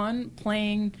much fun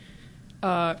playing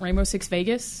Rainbow Six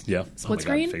Vegas. Yeah. Split Oh my God,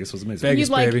 screen. Vegas was amazing. Vegas,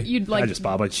 baby. You'd like Just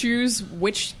Bob, I- choose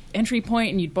which entry point,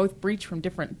 and you'd both breach from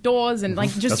different doors, and like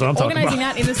just That's what I'm talking organizing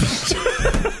about. that in this.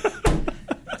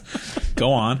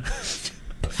 Go on.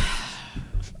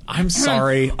 I'm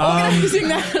sorry. Organizing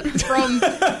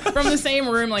that from the same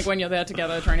room, like when you're there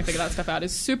together, trying to figure that stuff out,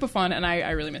 is super fun, and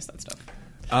I really miss that stuff.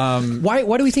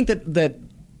 Why do we think that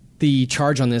the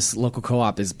charge on this local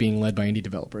co-op is being led by indie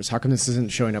developers? How come this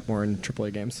isn't showing up more in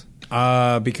AAA games?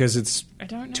 Because it's I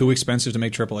don't know. too expensive to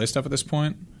make AAA stuff at this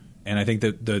point. And I think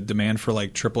that the demand for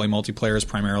like AAA multiplayer is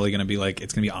primarily going to be like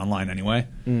it's going to be online anyway.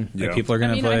 Like Yeah. people are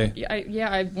going to play.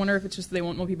 I wonder if it's just they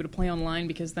want more people to play online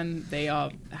because then they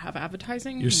have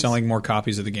advertising. You're selling more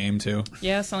copies of the game too.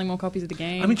 Yeah, selling more copies of the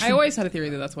game. I mean, I always had a theory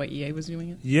that that's why EA was doing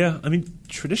it. Yeah, I mean,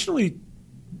 traditionally,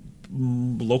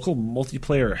 local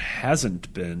multiplayer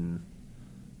hasn't been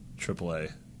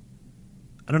AAA.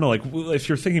 I don't know, like if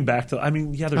you're thinking back to, I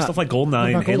mean, yeah, there's stuff like GoldenEye and what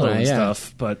about Halo GoldenEye, and yeah.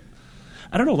 stuff, but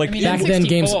I don't know, like I mean, Back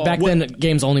N64. then,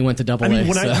 games only went to AA. I mean,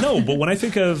 when so. but when I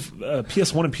think of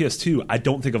PS1 and PS2, I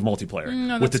don't think of multiplayer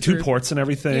No, with the that's two true. ports and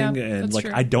everything, Yeah, and that's like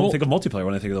true. I don't Well, think of multiplayer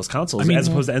when I think of those consoles, I mean, as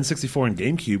opposed to N64 and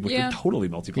GameCube, which Yeah. were totally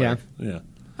multiplayer. Yeah.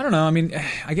 I don't know. I mean,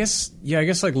 I guess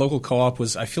like local co-op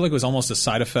was. I feel like it was almost a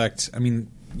side effect. I mean,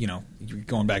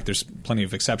 going back, there's plenty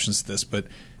of exceptions to this, but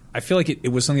I feel like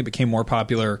it was something that became more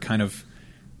popular, kind of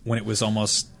when it was an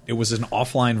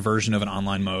offline version of an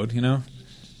online mode.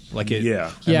 Like it.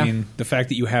 Yeah. Yeah. I mean, the fact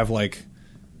that you have like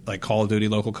Call of Duty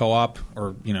local co-op,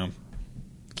 or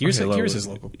Gears Halo. is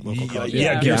local co-op. Yeah,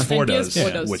 Yeah. Gears And 4 Gears does,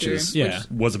 4 does which too, is Yeah.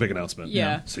 was a big announcement.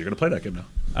 Yeah. So you're gonna play that game now.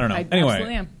 I don't know. I Anyway,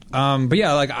 absolutely am. but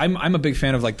yeah, like I'm a big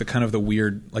fan of like the kind of the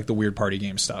weird party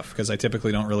game stuff because I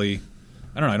typically don't really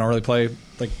play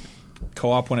like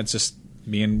co-op when it's just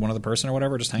me and one other person or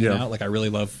whatever, just hanging Yeah. out. Like I really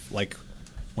love like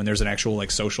when there's an actual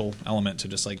like social element to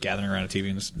just like gathering around a TV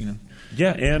and just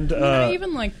Yeah, and I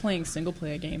even like playing single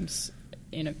player games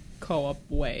in a co-op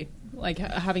way. Like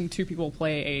having two people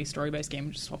play a story-based game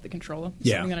and just swap the controller. It's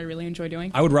Yeah. something that I really enjoy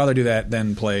doing. I would rather do that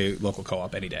than play local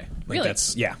co-op any day. Like Really?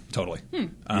 that's totally.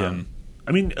 yeah.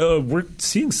 I mean, we're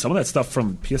seeing some of that stuff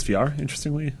from PSVR.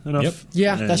 Interestingly enough, Yep.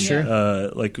 Yeah, And, that's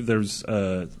true. Like there's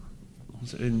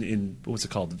in what's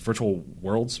it called, Virtual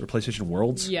Worlds or PlayStation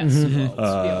Worlds. Yes. Worlds,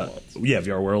 VR Worlds. Yeah,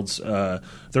 VR Worlds.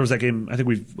 There was that game. I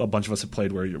think a bunch of us have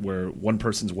played where one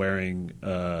person's wearing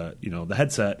the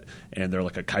headset and they're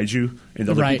like a kaiju, and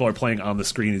the other people are playing on the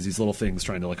screen as these little things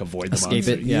trying to like avoid them. Escape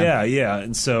it. Yeah.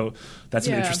 And so that's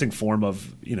an interesting form of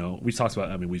we've talked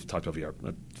about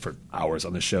VR for hours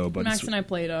on this show, but Max and I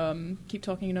played Keep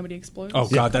Talking and Nobody Explodes. Oh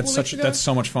god, that's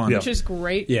so much fun. Which is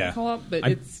great. Yeah. Co-op, but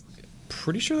it's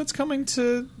pretty sure that's coming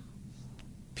to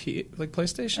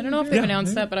PlayStation. I don't know if they've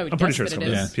announced that, but I would I'm guess pretty sure that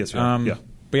it's it coming. is. PSVR. Yeah.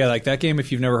 But yeah, like that game,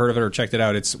 if you've never heard of it or checked it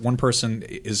out, it's one person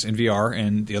is in VR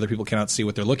and the other people cannot see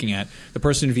what they're looking at. The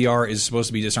person in VR is supposed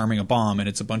to be disarming a bomb, and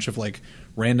it's a bunch of like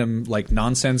random like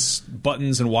nonsense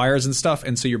buttons and wires and stuff.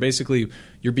 And so you're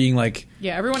being like,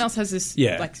 yeah, everyone else has this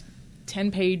like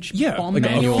 10-page bomb like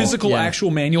manual. a physical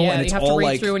actual manual, and it's you have all to read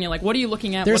like through, and you're like, what are you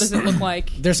looking at? What does it look like?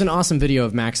 There's an awesome video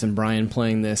of Max and Brian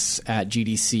playing this at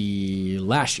GDC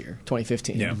last year,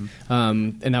 2015. Yeah.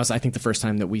 And that was, I think, the first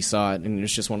time that we saw it, and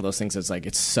it's just one of those things that's like,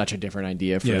 it's such a different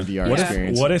idea for a VR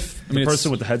experience. What if the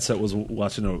person with the headset was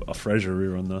watching a Frasier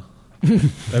rerun, though?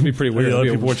 That'd be pretty weird.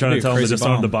 People were trying to tell him to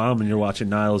disarm the bomb, and you're watching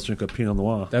Niles drink a Pinot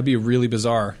Noir. That'd be really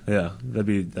bizarre. Yeah,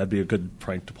 that'd be a good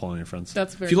prank to pull on your friends.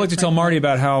 That's very if you'd like to tell Marty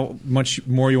about how much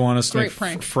more you want us to make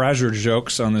Frasier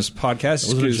jokes on this podcast,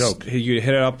 it wasn't a joke. You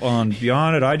hit it up on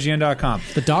beyond@ign.com.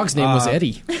 The dog's name was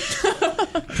Eddie.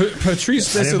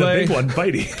 Patrice And the Desilets. big one,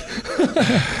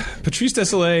 Bitey. Patrice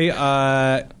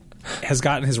Desilets has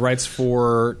gotten his rights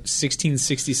for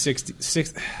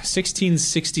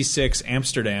 1666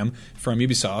 Amsterdam from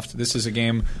Ubisoft. This is a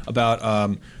game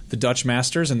about the Dutch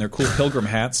masters and their cool pilgrim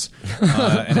hats,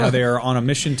 and how they are on a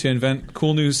mission to invent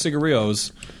cool new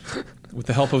cigarillos with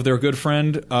the help of their good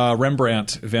friend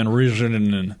Rembrandt van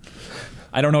Rooijenen.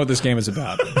 I don't know what this game is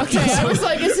about. Okay, I was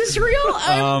like, is this real?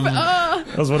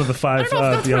 That was one of the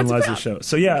 5 Beyond Liza shows.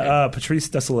 So yeah, Patrice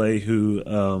Desilets, who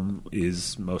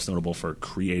is most notable for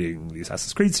creating the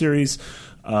Assassin's Creed series,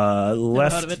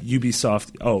 left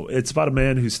Ubisoft. Oh, it's about a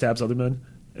man who stabs other men.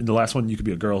 In the last one, you could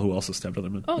be a girl who also stabbed other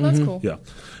men. Oh, that's cool. Yeah.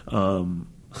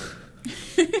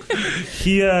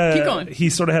 Keep going. He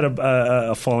sort of had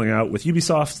a falling out with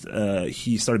Ubisoft.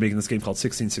 He started making this game called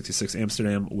 1666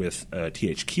 Amsterdam with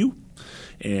THQ.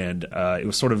 And it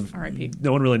was sort of R.I.P.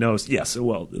 No one really knows. Yes,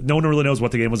 well, no one really knows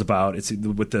what the game was about. It's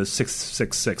with the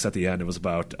 666 at the end. It was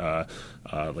about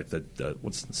like the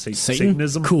what's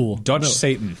Satanism? Cool. Dutch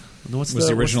Satan. Was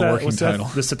the original working title.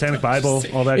 The Satanic Bible,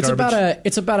 all that garbage.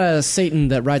 It's about a Satan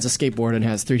that rides a skateboard and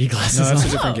has 3D glasses. No, that's on.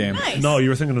 a different game. Nice. No, you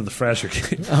were thinking of the Frasier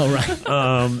game. Oh, right.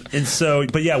 And so,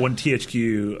 but yeah, when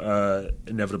THQ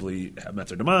inevitably met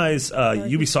their demise,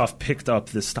 Ubisoft picked up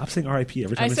this. Stop saying RIP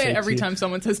every time I say it every T- time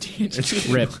someone says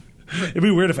THQ. Rip. It'd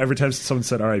be weird if every time someone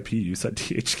said RIP, you said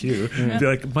THQ. It'd be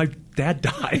like, my dad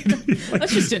died.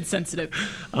 That's just insensitive.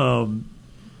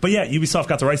 But yeah, Ubisoft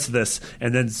got the rights to this,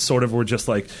 and then sort of were just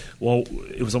like, well,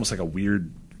 it was almost like a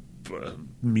weird,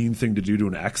 mean thing to do to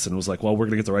an ex, and it was like, well, we're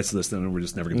going to get the rights to this, and we're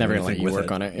just never going to do anything let you with work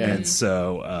it. on it. Yeah. And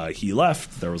so he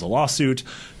left. There was a lawsuit,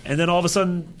 and then all of a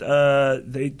sudden,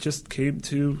 they just came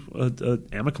to an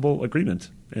amicable agreement.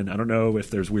 And I don't know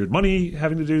if there's weird money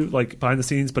having to do like behind the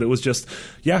scenes, but it was just,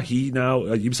 he now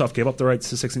Ubisoft gave up the rights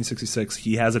to 1666.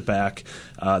 He has it back.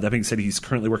 That being said, he's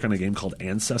currently working on a game called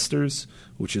Ancestors,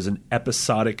 which is an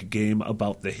episodic game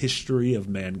about the history of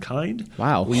mankind.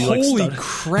 Wow! Holy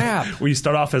crap! Where you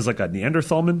start off as like a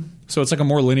Neanderthalman. So it's like a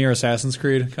more linear Assassin's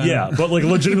Creed. Yeah, but like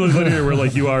legitimately linear, where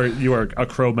like you are a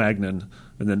Cro-Magnon.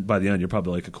 And then by the end, you're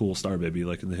probably like a cool star baby,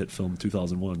 like in the hit film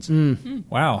 2001's.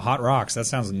 Wow, Hot Rocks. That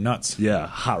sounds nuts. Yeah,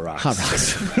 Hot Rocks. Hot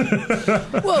Rocks.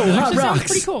 Whoa, Hot Sounds Rocks.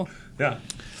 pretty cool. Yeah.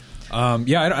 I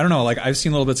don't know. Like I've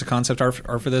seen little bits of concept art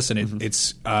for this, and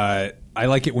it's. I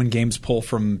like it when games pull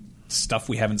from stuff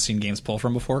we haven't seen games pull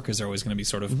from before, because they're always going to be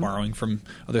sort of borrowing from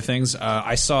other things.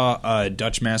 I saw a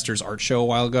Dutch Masters art show a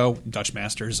while ago. Dutch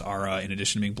Masters are, in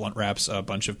addition to being blunt wraps, a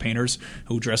bunch of painters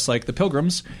who dress like the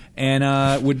Pilgrims, and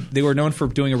they were known for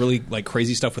doing a really like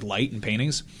crazy stuff with light and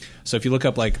paintings. So if you look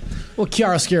up like, well,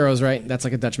 chiaroscuro's right. That's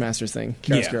like a Dutch Masters thing.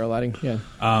 Chiaroscuro lighting. Yeah.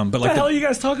 but What like the hell are you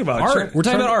guys talking about? art. We're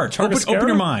talking about art. Open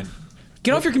your mind.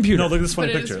 Get off your computer. No, look at this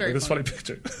funny But it is picture. Look very at this funny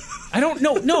picture. I don't.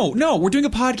 No. We're doing a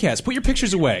podcast. Put your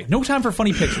pictures away. No time for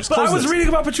funny pictures. But Close I was this. reading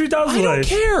about Patrice Desilets. I don't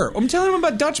care. I'm telling them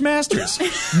about Dutch Masters,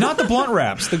 not the blunt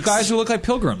wraps. The guys who look like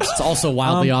pilgrims. It's also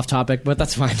wildly off topic, but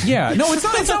that's fine. Yeah, no, it's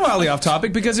not. It's not wildly off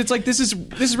topic, because it's like this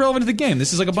is relevant to the game.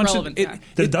 This is like a bunch relevant of fact.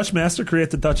 Did Dutch Master create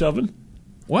the Dutch oven?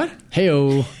 what?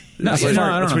 Heyo. No, That's I where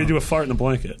don't know. you do a fart in a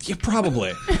blanket. Yeah,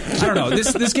 probably. I don't know.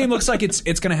 This game looks like it's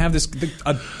going to have this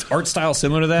art style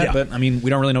similar to that, Yeah. but I mean, we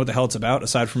don't really know what the hell it's about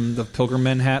aside from the Pilgrim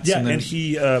Men hats. Yeah, and then, and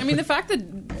he. I mean, the fact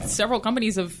that several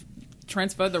companies have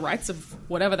transferred the rights of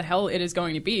whatever the hell it is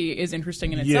going to be is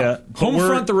interesting in itself. but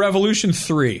Homefront: The Revolution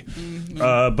 3.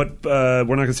 but we're not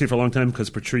going to see it for a long time because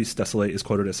Patrice Desolé is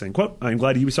quoted as saying, quote, "I am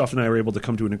glad Ubisoft and I are able to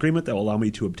come to an agreement that will allow me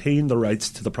to obtain the rights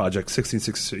to the project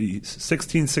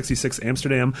 1666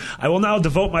 Amsterdam. I will now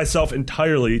devote myself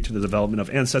entirely to the development of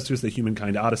Ancestors: The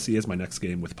Humankind Odyssey as my next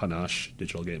game with Panache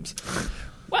Digital Games."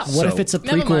 Well, What if it's a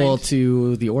never prequel mind.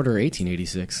 to The Order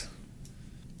 1886?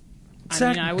 I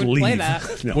mean, I would play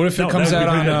that. No. What if it No, comes that would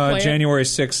out be on good. Play it. January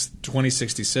 6th,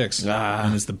 2066,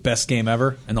 and it's the best game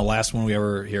ever and the last one we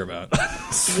ever hear about?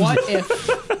 What if?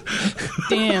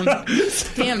 Damn, dog.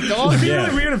 It'd be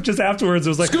really weird if just afterwards it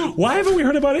was like, why haven't we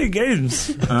heard about any games?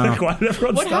 Like, why did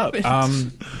everyone What stop?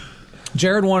 happened?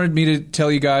 Jared wanted me to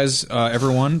tell you guys,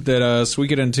 everyone, that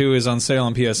Suikoden 2 is on sale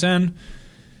on PSN,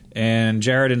 and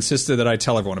Jared insisted that I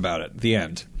tell everyone about it. The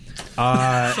end.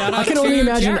 Shout out I can to only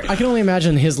imagine. Jared. I can only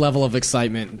imagine his level of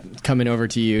excitement coming over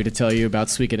to you to tell you about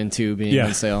Suikoden 2 being Yeah.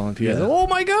 on sale on PS. Yeah. Oh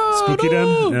my god! Spooky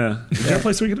oh! Den? Yeah. Did you ever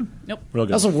play Spooky Den? Nope. Real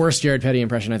good. That was the worst Jared Petty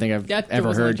impression I think I've That ever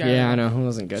wasn't heard. like Jared. Yeah, I know. It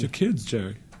wasn't Your good. kids,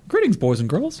 Jerry. Greetings, boys and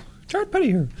girls. Jared Petty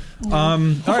here. All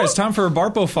right, it's time for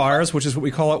Barpo Fires, which is what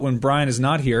we call it when Brian is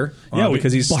not here. Yeah,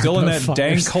 because he's still in Barpo that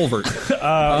dang Fires. culvert.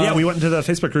 Yeah, we went into the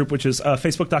Facebook group, which is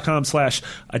facebook.com/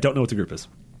 I don't know what the group is.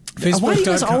 Why do you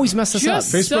guys always mess this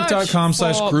Just up?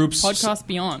 Facebook.com/groups. Podcast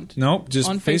Beyond. Nope, just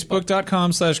On Facebook.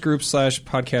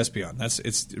 Facebook.com/groups/podcast beyond.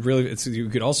 It's you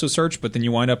could also search, but then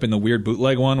you wind up in the weird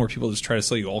bootleg one where people just try to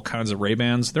sell you all kinds of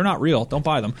Ray-Bans. They're not real. Don't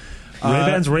buy them.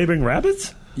 Ray-Bans Raving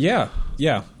Rabbits? Yeah.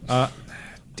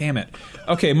 Damn it.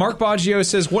 Okay, Mark Baggio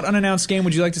says, what unannounced game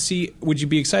would you like to see? Would you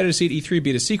be excited to see at E3,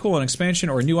 be it a sequel, an expansion,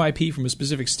 or a new IP from a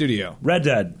specific studio? Red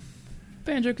Dead.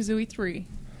 Banjo-Kazooie 3.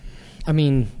 I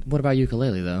mean, what about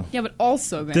ukulele though? Yeah, but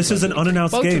also This is an Banjo-Kazooie 3.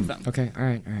 unannounced Both game. Of them. Okay, all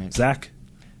right. Zach,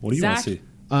 what do you want to Zach?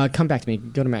 see? Come back to me.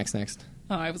 Go to Max next.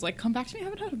 Oh, I was like, come back to me. I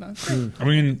haven't heard about it. Great. I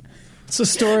mean, It's a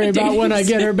story about when I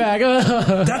get her back.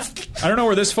 That's I don't know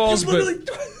where this falls, but literally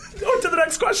go to the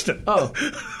next question. Oh,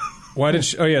 why did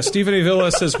she... Oh, yeah, Stephen A.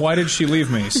 Villa says, why did she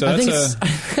leave me? So I that's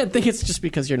think it's just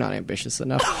because you're not ambitious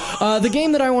enough. The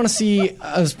game that I want to see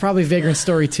is probably Vagrant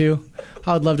Story 2.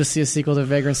 I would love to see a sequel to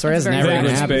Vagrant Story. It's That's never very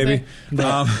going to Vagrants,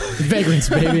 happen. baby. Vagrants,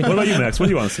 baby. What about you, Max? What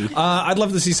do you want to see? I'd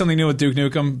love to see something new with Duke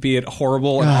Nukem, be it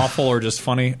horrible and awful or just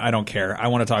funny. I don't care. I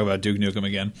want to talk about Duke Nukem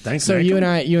again. Thanks, So Mac.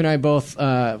 you and I both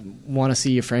want to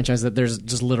see a franchise that there's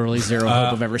just literally zero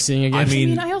hope of ever seeing again. I I mean,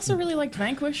 mean, I also really liked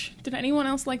Vanquish. Did anyone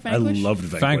else like I Vanquish? loved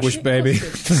Vanquish, Vanquish. baby.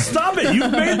 Stop it!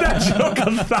 You've made that joke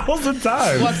 1,000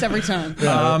 times. Once every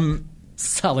time.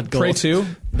 solid gold. Prey 2.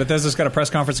 Bethesda's got a press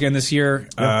conference again this year.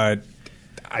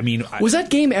 I mean, Was that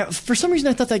game? For some reason,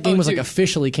 I thought that game was like dude.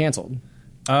 officially canceled.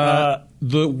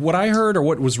 what I heard or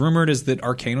what was rumored is that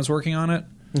Arcane was working on it.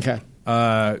 Okay.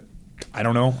 I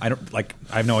don't know. I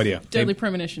have no idea. Deadly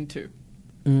Premonition 2.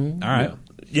 All right.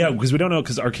 Yeah, because we don't know,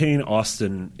 because Arcane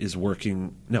Austin is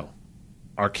working... No.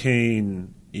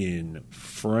 Arcane in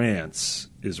France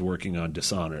is working on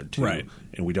Dishonored, too. Right.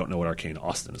 And we don't know what Arcane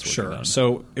Austin is working on.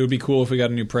 So it would be cool if we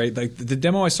got a new Prey. Like the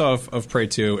demo I saw of Prey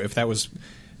 2, if that was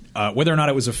whether or not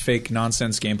it was a fake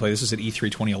nonsense gameplay, this is at E3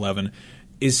 2011,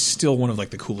 is still one of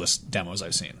like the coolest demos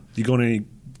I've seen. You going any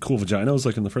cool vaginos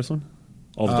like in the first one?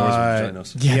 All the doors were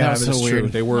vaginos. Yeah, that was that's so true.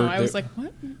 weird. They were. I was like,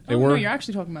 what? they Oh, were- no, you're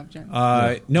actually talking about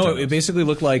vagina. No, it basically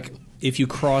looked like if you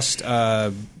crossed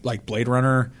like Blade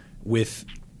Runner with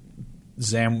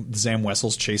Zam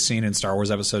Wessel's chase scene in Star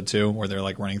Wars Episode 2, where they're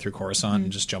like running through Coruscant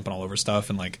and just jumping all over stuff,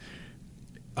 and like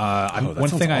that one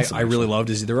sounds thing awesome, I really actually. loved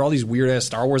is there were all these weird ass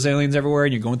Star Wars aliens everywhere,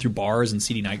 and you're going through bars and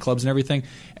seedy nightclubs and everything,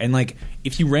 and like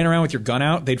if you ran around with your gun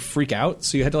out, they'd freak out,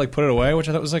 so you had to like put it away, which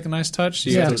I thought was like a nice touch. So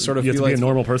you Yeah. had to sort of You have feel to be like a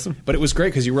normal person? but it was great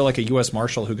because you were like a U.S.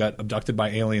 Marshal who got abducted by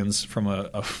aliens from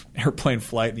a airplane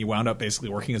flight, and you wound up basically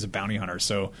working as a bounty hunter.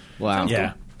 So Wow.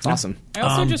 yeah. It's awesome. I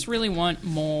also just really want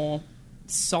more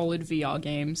solid VR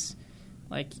games,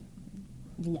 like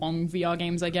long VR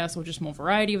games, I guess, or just more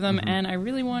variety of them. And I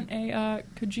really want a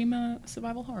Kojima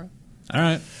survival horror. All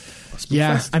right.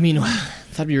 Yeah, I mean,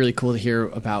 that'd be really cool to hear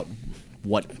about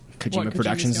what Kojima Kojimi's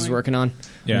Productions is doing. working on.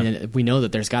 Yeah. I mean, we know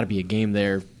that there's got to be a game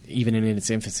there, even in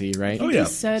its infancy, right? Oh, He yeah.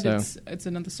 just said So- it's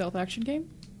another stealth action game,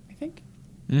 I think.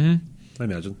 I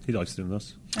imagine. He likes doing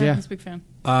those. Yeah. He's a big fan.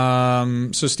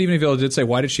 So Stephen Avila did say,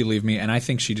 "Why did she leave me?" And I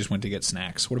think she just went to get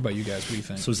snacks. What about you guys? What do you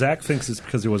think? So Zach thinks it's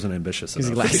because he wasn't ambitious Because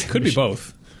he enough. lacks- it could be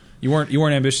both. You weren't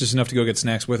ambitious enough to go get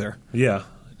snacks with her. Yeah.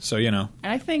 So you know.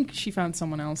 And I think she found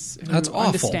someone else who That's awful.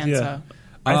 understands Yeah. her.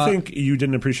 I think you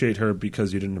didn't appreciate her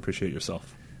because you didn't appreciate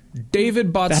yourself. David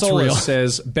real. Botsola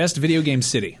says, best video game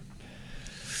city.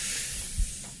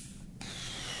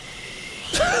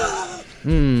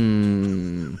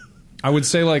 I would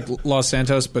say like Los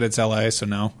Santos, but it's LA, so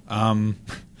no.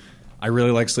 I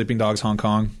really like Sleeping Dogs Hong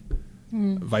Kong.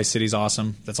 Vice City's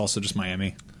awesome. That's also just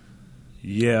Miami.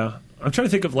 Yeah. I'm trying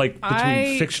to think of like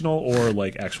between fictional or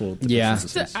like actual. Yeah.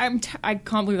 I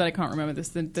can't believe that I can't remember this.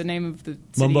 The name of the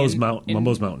city Mumbo's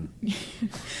Mountain.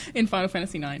 in Final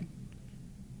Fantasy IX.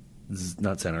 This is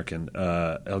not Sanarkand.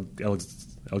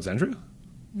 Alexandria?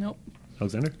 Nope.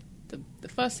 Alexander? The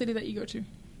first city that you go to.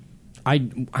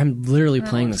 I'm literally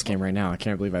playing this game right now. I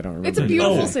can't believe I don't remember. It's a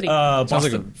beautiful city. Sounds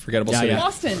like a Boston. forgettable Yeah, city. yeah.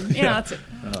 Boston. Yeah, that's it.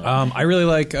 I really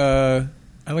like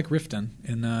I like Riften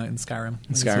in Skyrim.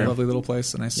 It's a Skyrim. lovely little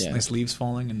place. Nice leaves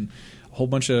falling and a whole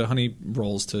bunch of honey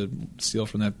rolls to steal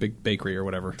from that big bakery or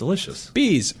whatever. Delicious.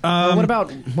 Bees. What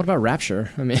about Rapture?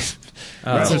 I mean,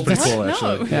 That's pretty cool, No.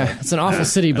 actually. yeah, it's an awful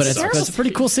city, but it's a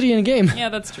pretty cool city in a game. Yeah,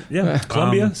 that's true. Yeah.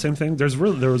 Columbia, same thing. There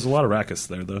was a lot of Rackus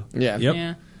there, though. Yeah. Yep.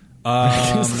 Yeah.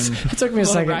 It took me a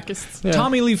second. Rackists. Yeah.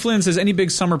 Tommy Lee Flynn says, any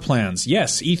big summer plans?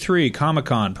 Yes, E3,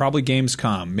 Comic-Con, probably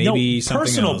Gamescom, maybe no, something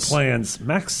personal else. plans,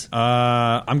 Max.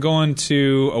 I'm going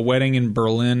to a wedding in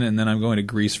Berlin, and then I'm going to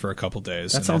Greece for a couple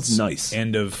days. That and sounds that's nice.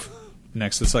 End of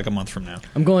next. It's like a month from now.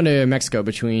 I'm going to Mexico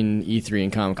between E3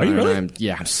 and Comic Con. Are you really?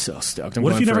 I'm so stoked. I'm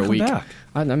What if going you for never a week. come back?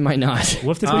 I might not.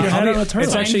 What if they put your head on a turtle?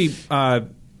 It's actually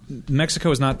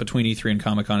Mexico is not between E3 and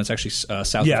Comic-Con. It's actually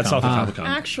south. Yeah, of it's South of Comic-Con. Comic-Con.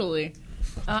 Actually,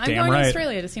 I'm Damn going right. to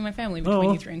Australia to see my family between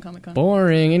Oh. E3 and Comic Con.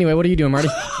 Boring. Anyway, what are you doing, Marty?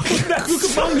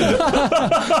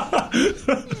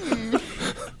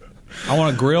 I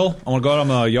want to grill. I want to go out on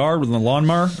the yard with the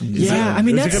lawnmower. Yeah, I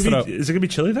mean, Is that's, it gonna be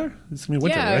chilly there? It's gonna be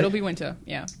winter, Yeah, right? it'll be winter.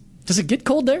 Yeah, does it get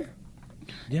cold there?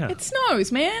 Yeah. it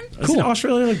snows, man. Isn't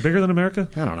Australia like bigger than America?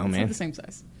 I don't know, It's like man. the same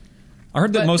size. I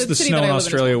heard that But most of the the city snow that in I live in is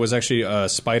Australia well. was actually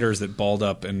spiders that balled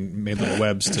up and made little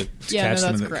webs to Yeah, catch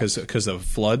no, them that's because of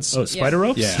floods. Oh, spider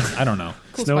ropes? Yeah, I don't know.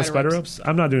 Cool Snow and spider spider ropes. ropes?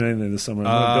 I'm not doing anything this summer. I'm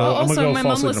Also, gonna go my fall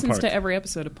mom asleep in a listens park. to every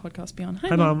episode of Podcast Beyond.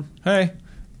 Hi, Mom. Hey,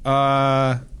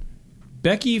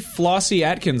 Becky Flossie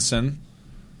Atkinson.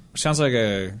 Sounds like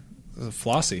a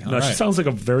Flossie. All No, right. she sounds like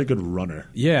a very good runner.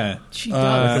 Yeah. She Like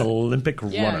does. an Olympic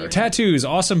Yeah, runner. you're Tattoos,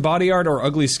 awesome body art, or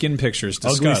ugly skin pictures?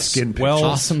 Discuss. Ugly skin pictures. Well,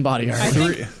 Awesome body art. I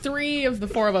think three of the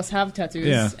four of us have tattoos.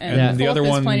 Yeah, and the fourth other is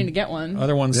one planning to get one.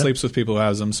 Other one Yep. sleeps with people who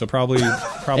has them, so probably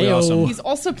Ayo. awesome. He's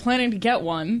also planning to get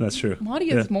one. That's true. Marty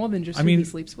Yeah. is more than just I who mean- he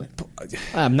sleeps with.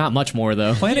 Not much more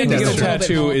though. Planning to Yeah, get a that's true. A little bit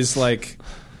tattoo more. is like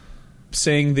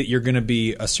saying that you're going to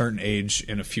be a certain age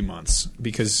in a few months.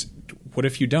 Because what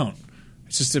if you don't?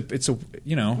 It's a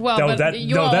you know. Well, No, but that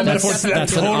you no, all that almost metaphor definitely that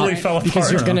that's feel totally fine. fell apart.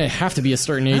 Because you're gonna have to be a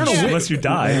certain age. unless you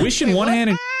die. wish in one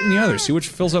hand and in the other. See which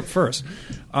fills up first.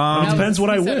 That was Depends what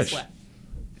I he said a wish. sweat.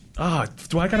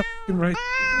 Do I gotta write?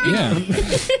 Yeah.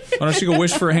 Why don't you go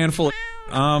wish for a handful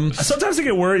of Sometimes I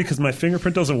get worried because my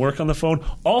fingerprint doesn't work on the phone.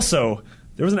 Also,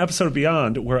 there was an episode of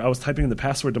Beyond where I was typing in the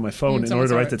password to my phone in someone order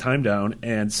to saw write it. the time down,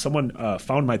 and someone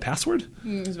found my password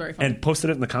It was very funny. and posted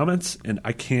it in the comments, and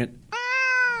I can't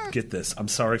get this. I'm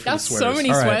sorry for That's the swears. so many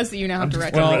All right. swears that you now have to just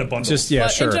reckon. gonna Well, read a bundle. just yeah,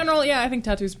 but sure. in general, yeah, I think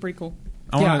tattoos are pretty cool.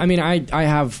 Yeah, I mean, I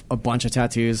have a bunch of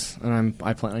tattoos, and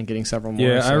I plan on getting several more.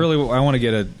 Yeah, so. I want to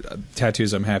get a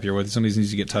tattoos I'm happier with. Some of these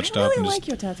needs to get touched I up really and like just.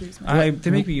 your tattoos, man. They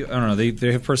make me. I don't know.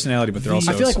 They have personality, but they're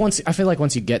also. I feel like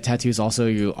once you get tattoos, also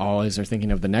you always are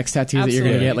thinking of the next tattoo that you're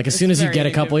going to Absolutely. get. Like as It's soon as you very get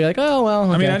a couple, you're like, oh well.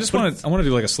 Okay. I mean, I just want to. I want to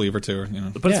do like a sleeve or two. You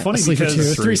know. But it's funny a sleeve or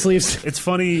because two, three sleeves. It's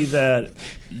funny that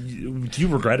do you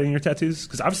regret any of your tattoos?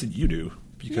 Because obviously you do.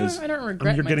 Because No, I don't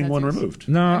regret you're my getting one tattoos. removed.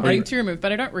 No, I'm getting two removed,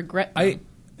 but I don't regret them.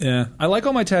 I like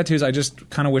all my tattoos. I just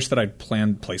kind of wish that I'd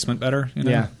planned placement better. You know?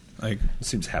 Yeah. Like It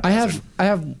seems I haphazard.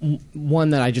 have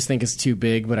one that I just think is too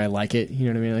big, but I like it. You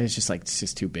know what I mean? It's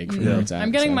just too big for where it's at.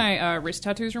 I'm getting so. my wrist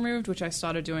tattoos removed, which I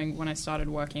started doing when I started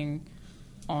working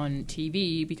on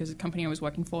TV because the company I was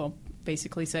working for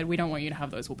basically said, we don't want you to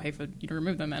have those, we'll pay for you to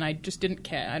remove them. And I just didn't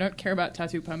care. I don't care about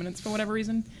tattoo permanence for whatever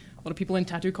reason. A lot of people in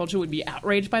tattoo culture would be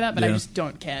outraged by that, but I Yeah. just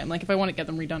don't care. I'm like, if I want to get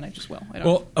them redone, I just will. I don't,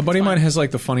 Well, a buddy of it's mine fine. has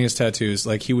like the funniest tattoos.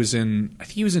 Like I think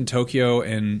he was in Tokyo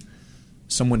and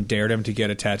someone dared him to get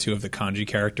a tattoo of the kanji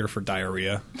character for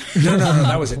diarrhea. No,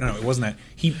 that was it. No, it wasn't that.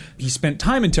 He spent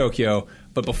time in Tokyo,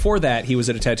 but before that he was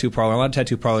at a tattoo parlor. A lot of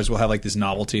tattoo parlors will have like this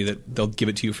novelty that they'll give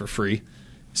it to you for free.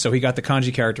 So he got the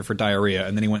kanji character for diarrhea,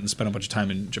 and then he went and spent a bunch of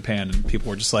time in Japan, and people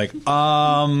were just like,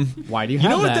 Why do you have you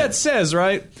know what that? that says,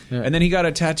 right? Yeah. And then he got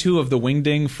a tattoo of the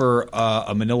wingding for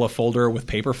a manila folder with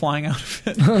paper flying out of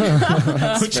it,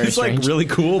 which very is like strange. really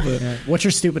cool. But What's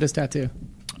your stupidest tattoo?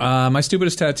 My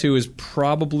stupidest tattoo is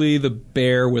probably the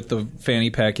bear with the fanny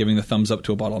pack giving the thumbs up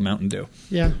to a bottle of Mountain Dew.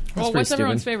 Yeah. That's Well, pretty what's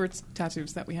everyone's stupid. favorite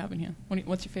tattoos that we have in here?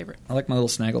 What's your favorite? I like my little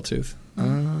snaggletooth.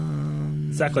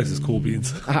 Zach likes his cool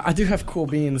beans. I do have cool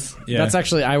beans. Yeah. That's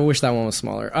actually. I wish that one was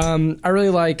smaller. I really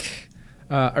like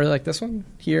this one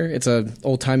here. It's a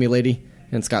old timey lady,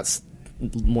 and it's got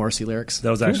Morrissey lyrics.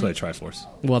 That was actually a Triforce.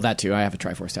 Well, that too. I have a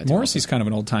Triforce tattoo. Morrissey's kind of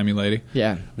an old-timey lady.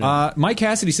 Yeah. Mike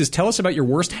Cassidy says, tell us about your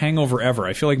worst hangover ever.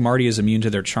 I feel like Marty is immune to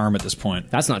their charm at this point.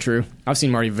 That's not true. I've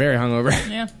seen Marty very hungover.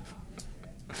 Yeah.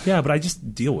 Yeah, but I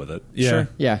just deal with it. Yeah. Sure.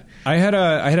 Yeah. I had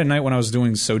a night when I was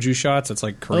doing soju shots. That's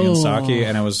like Korean sake,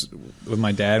 and I was with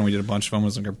my dad, and we did a bunch of them. It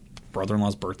was like our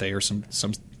brother-in-law's birthday or some.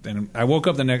 And I woke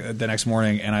up the next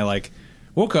morning, and I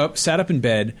woke up, sat up in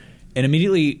bed, and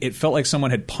immediately it felt like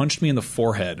someone had punched me in the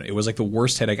forehead. It was like the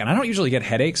worst headache, and I don't usually get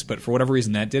headaches, but for whatever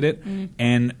reason that did it.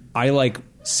 And I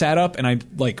sat up and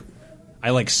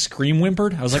I scream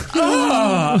whimpered. I was like,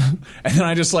 ah! And then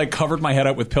I just covered my head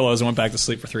up with pillows and went back to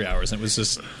sleep for 3 hours. And it was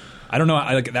just, I don't know.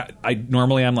 I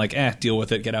normally I'm like, deal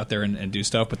with it, get out there and do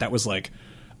stuff. But that was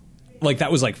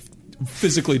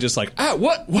physically just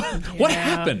what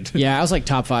happened? Yeah, I was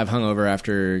top 5 hungover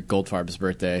after Goldfarb's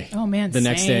birthday. Oh, man, the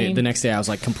next same. day I was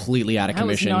completely out of That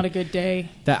was commission. not a good day.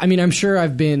 I'm sure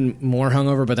I've been more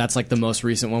hungover, but that's the most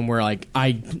recent one where I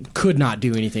could not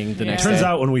do anything the next day. Turns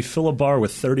out when we fill a bar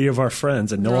with 30 of our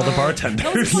friends and no other That was a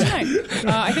bartenders. fun night.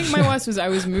 I think my worst was I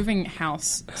was moving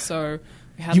house, so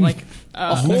we had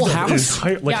a whole house.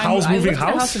 Howl's I moving lifted a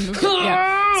house? and moved it.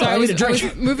 Yeah. So I I need was, a drink. I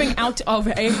was moving out of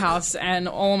a house, and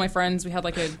all my friends, we had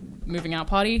a moving out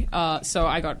party. So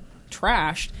I got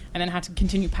trashed, and then had to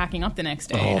continue packing up the next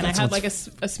day. And I had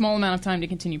a small amount of time to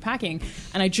continue packing,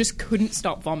 and I just couldn't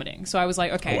stop vomiting. So I was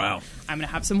like, okay, I'm gonna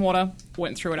have some water.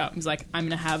 Went and threw it up. I was like, I'm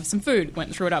gonna have some food. Went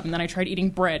and threw it up. And then I tried eating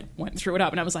bread. Went and threw it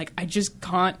up. And I was like, I just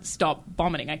can't stop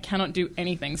vomiting. I cannot do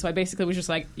anything. So I basically was just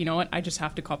like, you know what? I just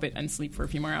have to cop it and sleep for a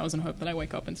few more hours and hope that I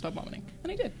wake up and stop vomiting.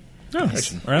 And I did.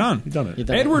 Nice. Right on. You've done it.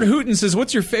 Edward Hooten says,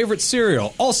 what's your favorite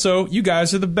cereal? Also, you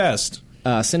guys are the best.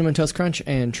 Cinnamon Toast Crunch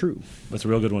and True. That's a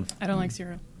real good one. I don't like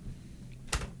cereal.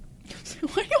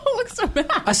 Why do you all look so bad?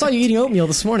 I saw you eating oatmeal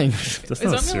this morning. That's Is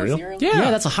not a oatmeal cereal.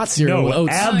 Yeah, that's a hot cereal with No,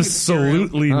 oats.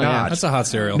 absolutely Oh, yeah. not. That's a hot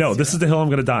cereal. No, this is the hill I'm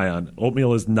going to die on.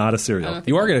 Oatmeal is not a cereal.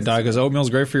 You are going to die because oatmeal's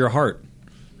great for your heart.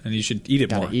 And you should eat it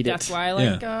Gotta more. eat it. That's why I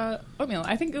like oatmeal.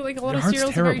 I think a lot Your of heart's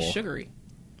cereals are very terrible. sugary.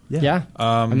 Yeah.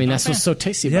 that's what's so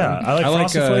tasty Yeah, about it. I like I like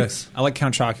Frosted Flakes. I like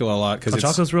Count Chocula a lot because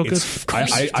Count Chocula's real good.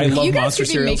 I love You guys monster could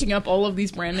be cereals. making up all of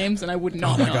these brand names, and I would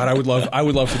not. Oh my god, I would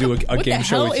love to do a What game the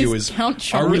show hell with you. is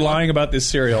Count Are we Chocula? lying about this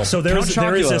cereal? So there is a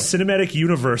Count Chocula. cinematic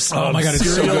universe. Oh of my god, it's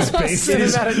so cereals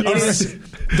good. based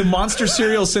The Monster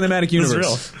Cereal Cinematic Universe.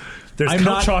 real. There's I'm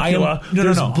Count not- I am- Chocula. No,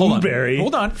 there's hold on. Blueberry.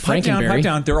 Hold on. Pipe Frankenberry.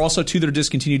 down. There are also 2 that are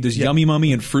discontinued. There's Yummy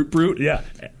Mummy and Fruit Brute. Yeah,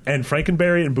 and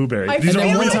Frankenberry and Blueberry. I These feel are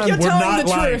like real. you're We're telling not the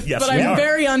lying. truth, Yes, but we I'm are.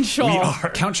 very unsure. We are.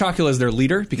 Count Chocula is their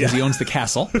leader because he owns the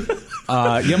castle.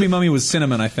 Yummy Mummy was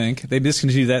cinnamon, I think. They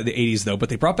discontinued that in the 80s, though, but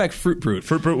they brought back Fruit Brute.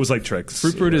 Fruit Brute was like tricks.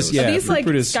 Fruit Brute is, yeah. Are these Fruit like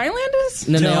Brute is, Skylanders?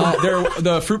 And then they all,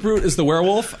 the Fruit Brute is the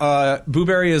werewolf.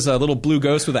 Blueberry is a little blue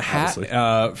ghost with a hat.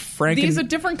 Obviously. These are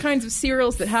different kinds of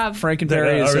cereals that have. They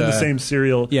Frankenberry is are in the same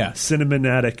cereal. yeah.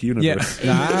 Cinematic universe. and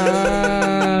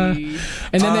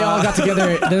then they all got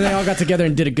together. Then they all got together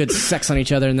and did a good sex on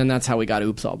each other, and then that's how we got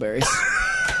Oops All Berries.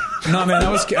 No, man,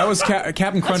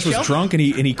 Captain Crunch was chill. drunk and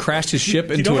he crashed his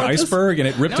ship into know an about this? iceberg and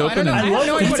it ripped No, I open. don't know. And I have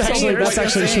no idea what That's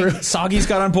actually saying. true. Soggies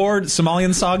got on board. Somalian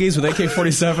Soggies with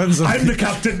AK-47s. I'm the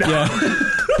captain now.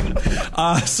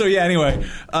 Anyway,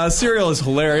 cereal is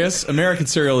hilarious. American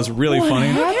cereal is really funny.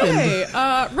 Okay,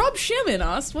 Rob Sherman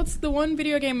asked, "What's the one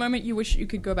video game moment you wish you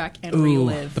could go back and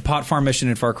relive?" The pot farm mission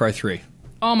in Far Cry 3.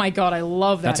 Oh my god, I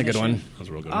love that. That's a good mission. one. That was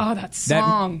a real good. Oh, that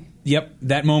song.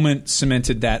 That moment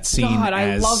cemented that scene. God, I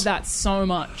as, love that so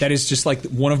much. That is just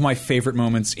one of my favorite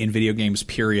moments in video games,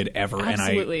 period, ever.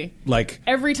 Absolutely. And I like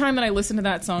every time that I listen to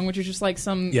that song, which is just like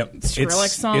some Skrillex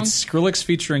song. It's Skrillex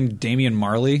featuring Damian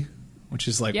Marley, which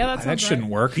is like that sounds shouldn't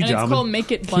right. work. And it's called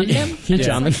 "Make It Bundin."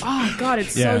 Jamming. Oh god,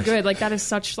 it's Yeah. so good. Like that is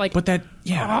such like. But that,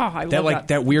 I that love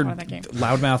that weird part of that game.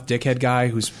 loudmouth dickhead guy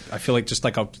who's I feel like just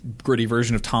like a gritty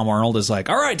version of Tom Arnold is like,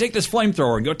 all right, take this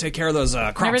flamethrower and go take care of those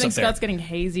crops And everything up there. starts getting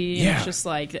hazy. And Yeah. it's just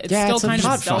like it's Yeah, still it's a kind of a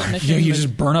pot stealth farm. mission. Yeah, you but-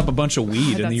 just burn up a bunch of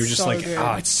weed and that's you're just so like, good.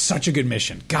 it's such a good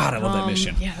mission. God, I love that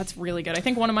mission. Yeah, that's really good. I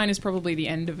think one of mine is probably the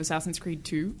end of Assassin's Creed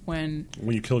 2 when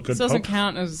When you kill a good this doesn't pope.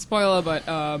 count as a spoiler, but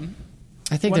I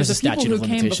think one there's of a the people statute who of came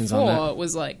limitations before on that.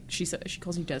 was like she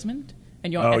calls you Desmond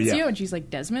and you're Oh, Ezio yeah. and she's like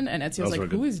Desmond and Ezio's was like very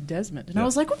good. who is Desmond and Yeah. I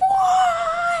was like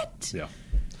what? Yeah.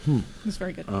 It was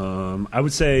very good. I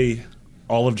would say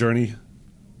all of Journey.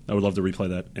 I would love to replay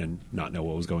that and not know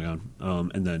what was going on.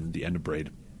 And then the end of Braid,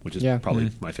 which is probably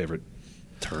my favorite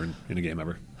turn in a game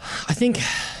ever. I think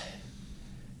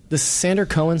the Sander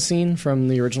Cohen scene from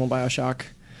the original BioShock.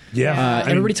 Yeah,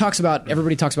 everybody talks about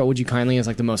Would You Kindly as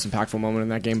like the most impactful moment in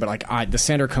that game, but like the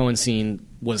Sander Cohen scene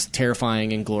was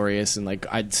terrifying and glorious, and like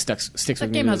sticks with me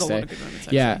game to has this a lot day. of good moments,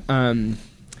 actually. Yeah,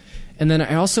 and then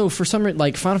I also, for some reason,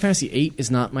 like Final Fantasy VIII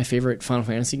is not my favorite Final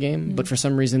Fantasy game, but for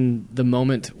some reason, the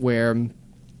moment where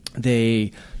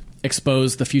they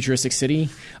expose the futuristic city,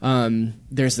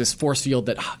 there's this force field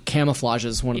that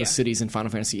camouflages one of the cities in Final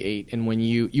Fantasy VIII, and when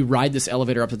you ride this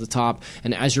elevator up to the top,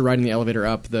 and as you're riding the elevator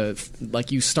up,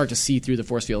 you start to see through the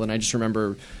force field, and I just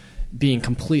remember being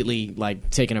completely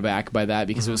like taken aback by that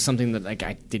because it was something that like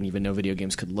I didn't even know video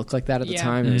games could look like that at the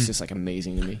time. It was just like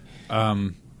amazing to me.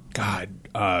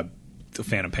 The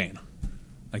Phantom Pain.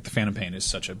 Like the Phantom Pain is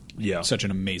such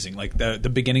an amazing, like the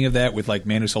beginning of that with like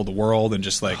Man Who Sold the World and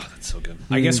just like that's so good.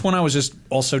 I guess when I was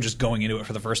just going into it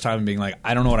for the first time and being like,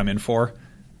 I don't know what I'm in for,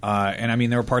 and I mean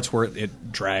there were parts where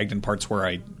it dragged and parts where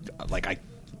I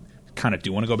kind of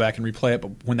do want to go back and replay it,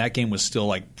 but when that game was still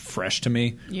like fresh to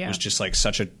me, it was just like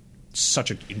such an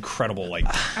incredible like.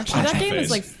 Actually, that game is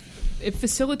like. It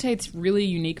facilitates really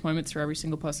unique moments for every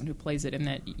single person who plays it, in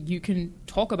that you can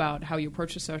talk about how you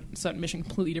approach a certain mission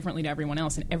completely differently to everyone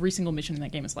else, and every single mission in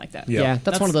that game is like that. Yeah,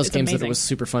 that's one of those it's games that amazing. it was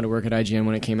super fun to work at IGN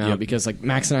when it came out because like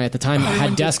Max and I at the time Everyone had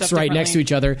did desks stuff right next to differently.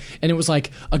 each other, and it was like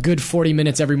a good 40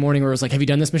 minutes every morning where it was like, have you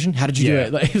done this mission? How did you do Yeah.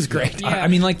 it? Like, it was great. Yeah. I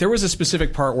mean, like there was a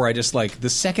specific part where I just like the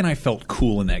second I felt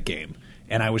cool in that game,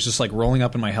 and I was just like rolling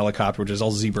up in my helicopter, which is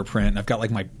all zebra print, and I've got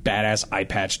like my badass eye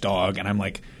patch dog, and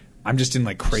I'm just in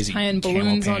like crazy tying camo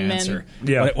balloons on pants, men. or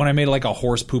Yeah. when I made like a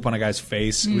horse poop on a guy's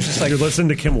face, it was just like You're listening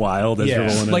to Kim Wilde as you're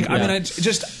rolling in. like I mean,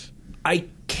 I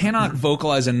cannot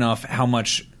vocalize enough how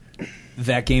much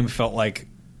that game felt like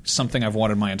something I've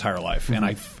wanted my entire life, and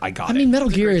I got I mean, it. Metal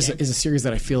Gear is game. a series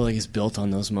that I feel like is built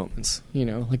on those moments. You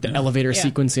know, like the elevator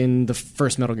sequence in the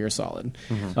first Metal Gear Solid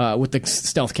with the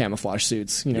stealth camouflage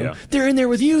suits. You know, Yeah. they're in there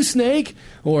with you, Snake,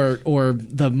 or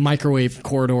the microwave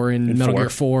corridor in Metal Gear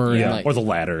 4, yeah, and like or the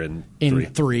ladder in in 3.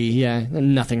 3. Yeah,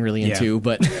 nothing really in Yeah. 2,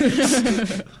 but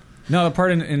No, the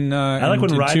part in like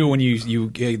when in Ryan- 2 when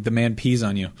the man pees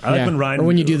on you. I like yeah. when Ryan or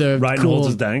when you do the Ryan cool, holds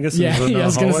his Dangus. Yeah, in the I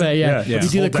was gonna hallway. say you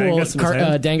Just do the hold cool Dangus in his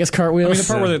hand. Dangus cartwheels. I mean, the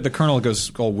part where the colonel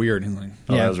goes all weird. He's like,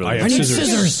 that was really I good. have I need scissors.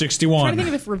 scissors. I'm 61. trying to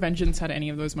think of if Revengeance had any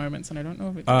of those moments, and I don't know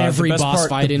if it. Every the best boss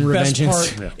fight in the best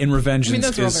Revengeance. part in Revengeance I mean,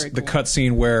 those are all is very the cool.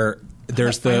 cutscene where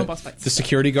there's Final boss fights. the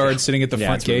security guard sitting at the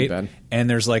front it's really gate, bad. and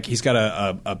there's like he's got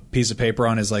a piece of paper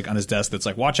on his desk that's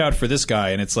like, watch out for this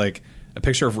guy, and it's like a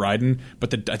picture of Raiden,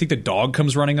 but I think the dog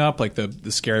comes running up, like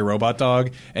the scary robot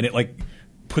dog, and it like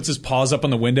puts his paws up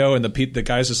on the window, and the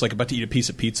guy's just like about to eat a piece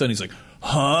of pizza, and he's like,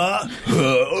 huh,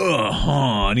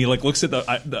 and he like looks at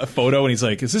the photo, and he's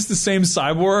like, is this the same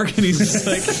cyborg? And he's just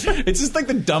like, it's just like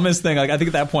the dumbest thing. Like I think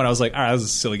at that point I was like, all right, that was a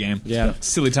silly game,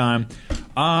 silly time.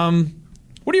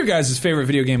 What are your guys' favorite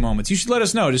video game moments? You should let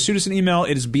us know. Just shoot us an email.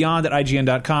 It is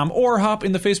beyond@ign.com, or hop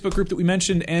in the Facebook group that we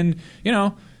mentioned, and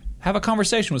have a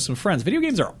conversation with some friends. Video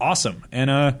games are awesome, and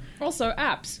Also,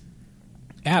 apps.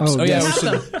 apps. Oh, Oh, yeah, yes. we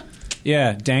should.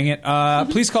 Yeah, dang it.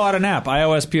 Please call out an app,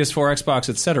 iOS, PS4, Xbox,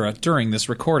 etc. during this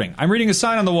recording. I'm reading a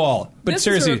sign on the wall, but This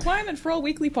seriously, is a requirement for all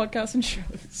weekly podcasts and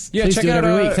shows. yeah, Please check do it out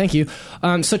every week. Thank you.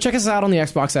 So check us out on the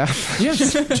Xbox app. Yeah,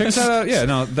 check us out. Yeah,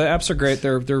 no, the apps are great.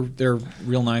 They're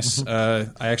real nice. I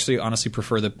actually honestly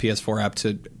prefer the PS4 app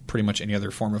to pretty much any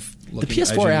other form of The looking at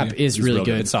PS4 IGN. app is really real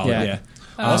good. It's solid. Yeah.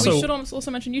 We should also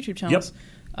mention YouTube channels.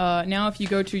 Now, if you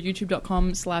go to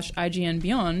youtube.com/IGN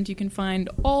Beyond, you can find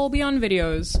all Beyond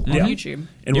videos on YouTube.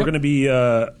 And we're going to be,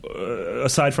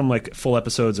 aside from like full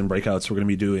episodes and breakouts, we're going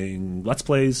to be doing Let's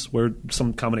Plays where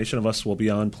some combination of us will be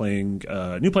on playing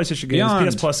new PlayStation games, Beyond.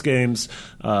 PS Plus games.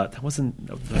 That wasn't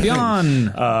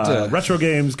Beyond. retro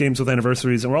games with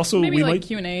anniversaries, and we're also Maybe we like might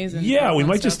Q&As. And yeah, we fun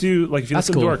might stuff. just do like if you That's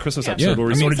listen to cool. our Christmas Yeah. episode where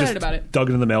we I'm sort of excited just about it. dug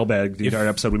into the mailbag the entire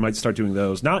episode, we might start doing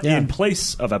those not in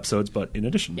place of episodes, but in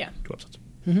addition Yeah. to episodes.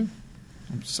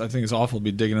 I think it's awful to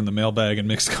be digging in the mailbag and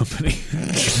mixed company.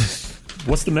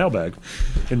 What's the mailbag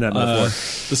in that metaphor?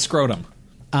 The scrotum.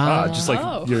 Just like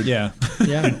Oh. your Yeah.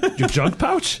 Yeah. your junk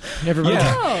pouch, Everybody,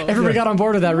 Oh. everybody got on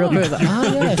board with that real quick. Like, oh,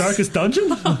 your yes. darkest dungeon.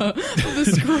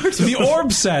 The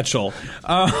orb satchel.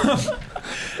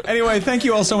 Anyway, thank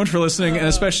you all so much for listening, and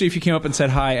especially if you came up and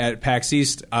said hi at PAX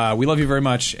East. We love you very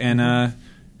much, and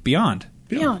Beyond.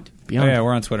 Beyond. Oh, yeah,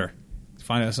 we're on Twitter.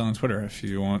 Find us on Twitter if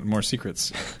you want more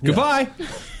secrets. Goodbye.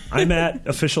 I'm at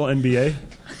official NBA.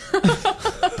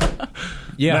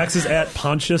 Yeah. Max is at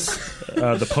Pontius,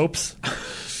 the Popes.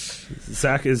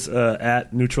 Zach is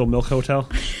at Neutral Milk Hotel.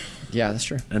 Yeah, that's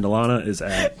true. And Alana is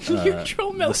at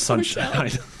Neutral Milk the Sunshine.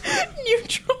 Hotel.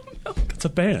 Neutral Milk. It's a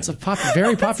band. It's a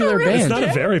very popular already- band. It's not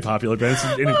a very popular band. It's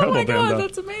an incredible Oh my band, god, though.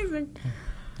 that's amazing.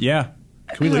 Yeah.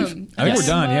 Can we leave? I think we're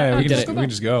done. Yeah, we did can it.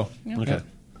 just go. Okay.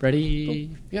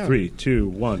 Ready? Yeah. 3, 2,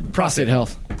 1. Prostate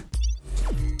health.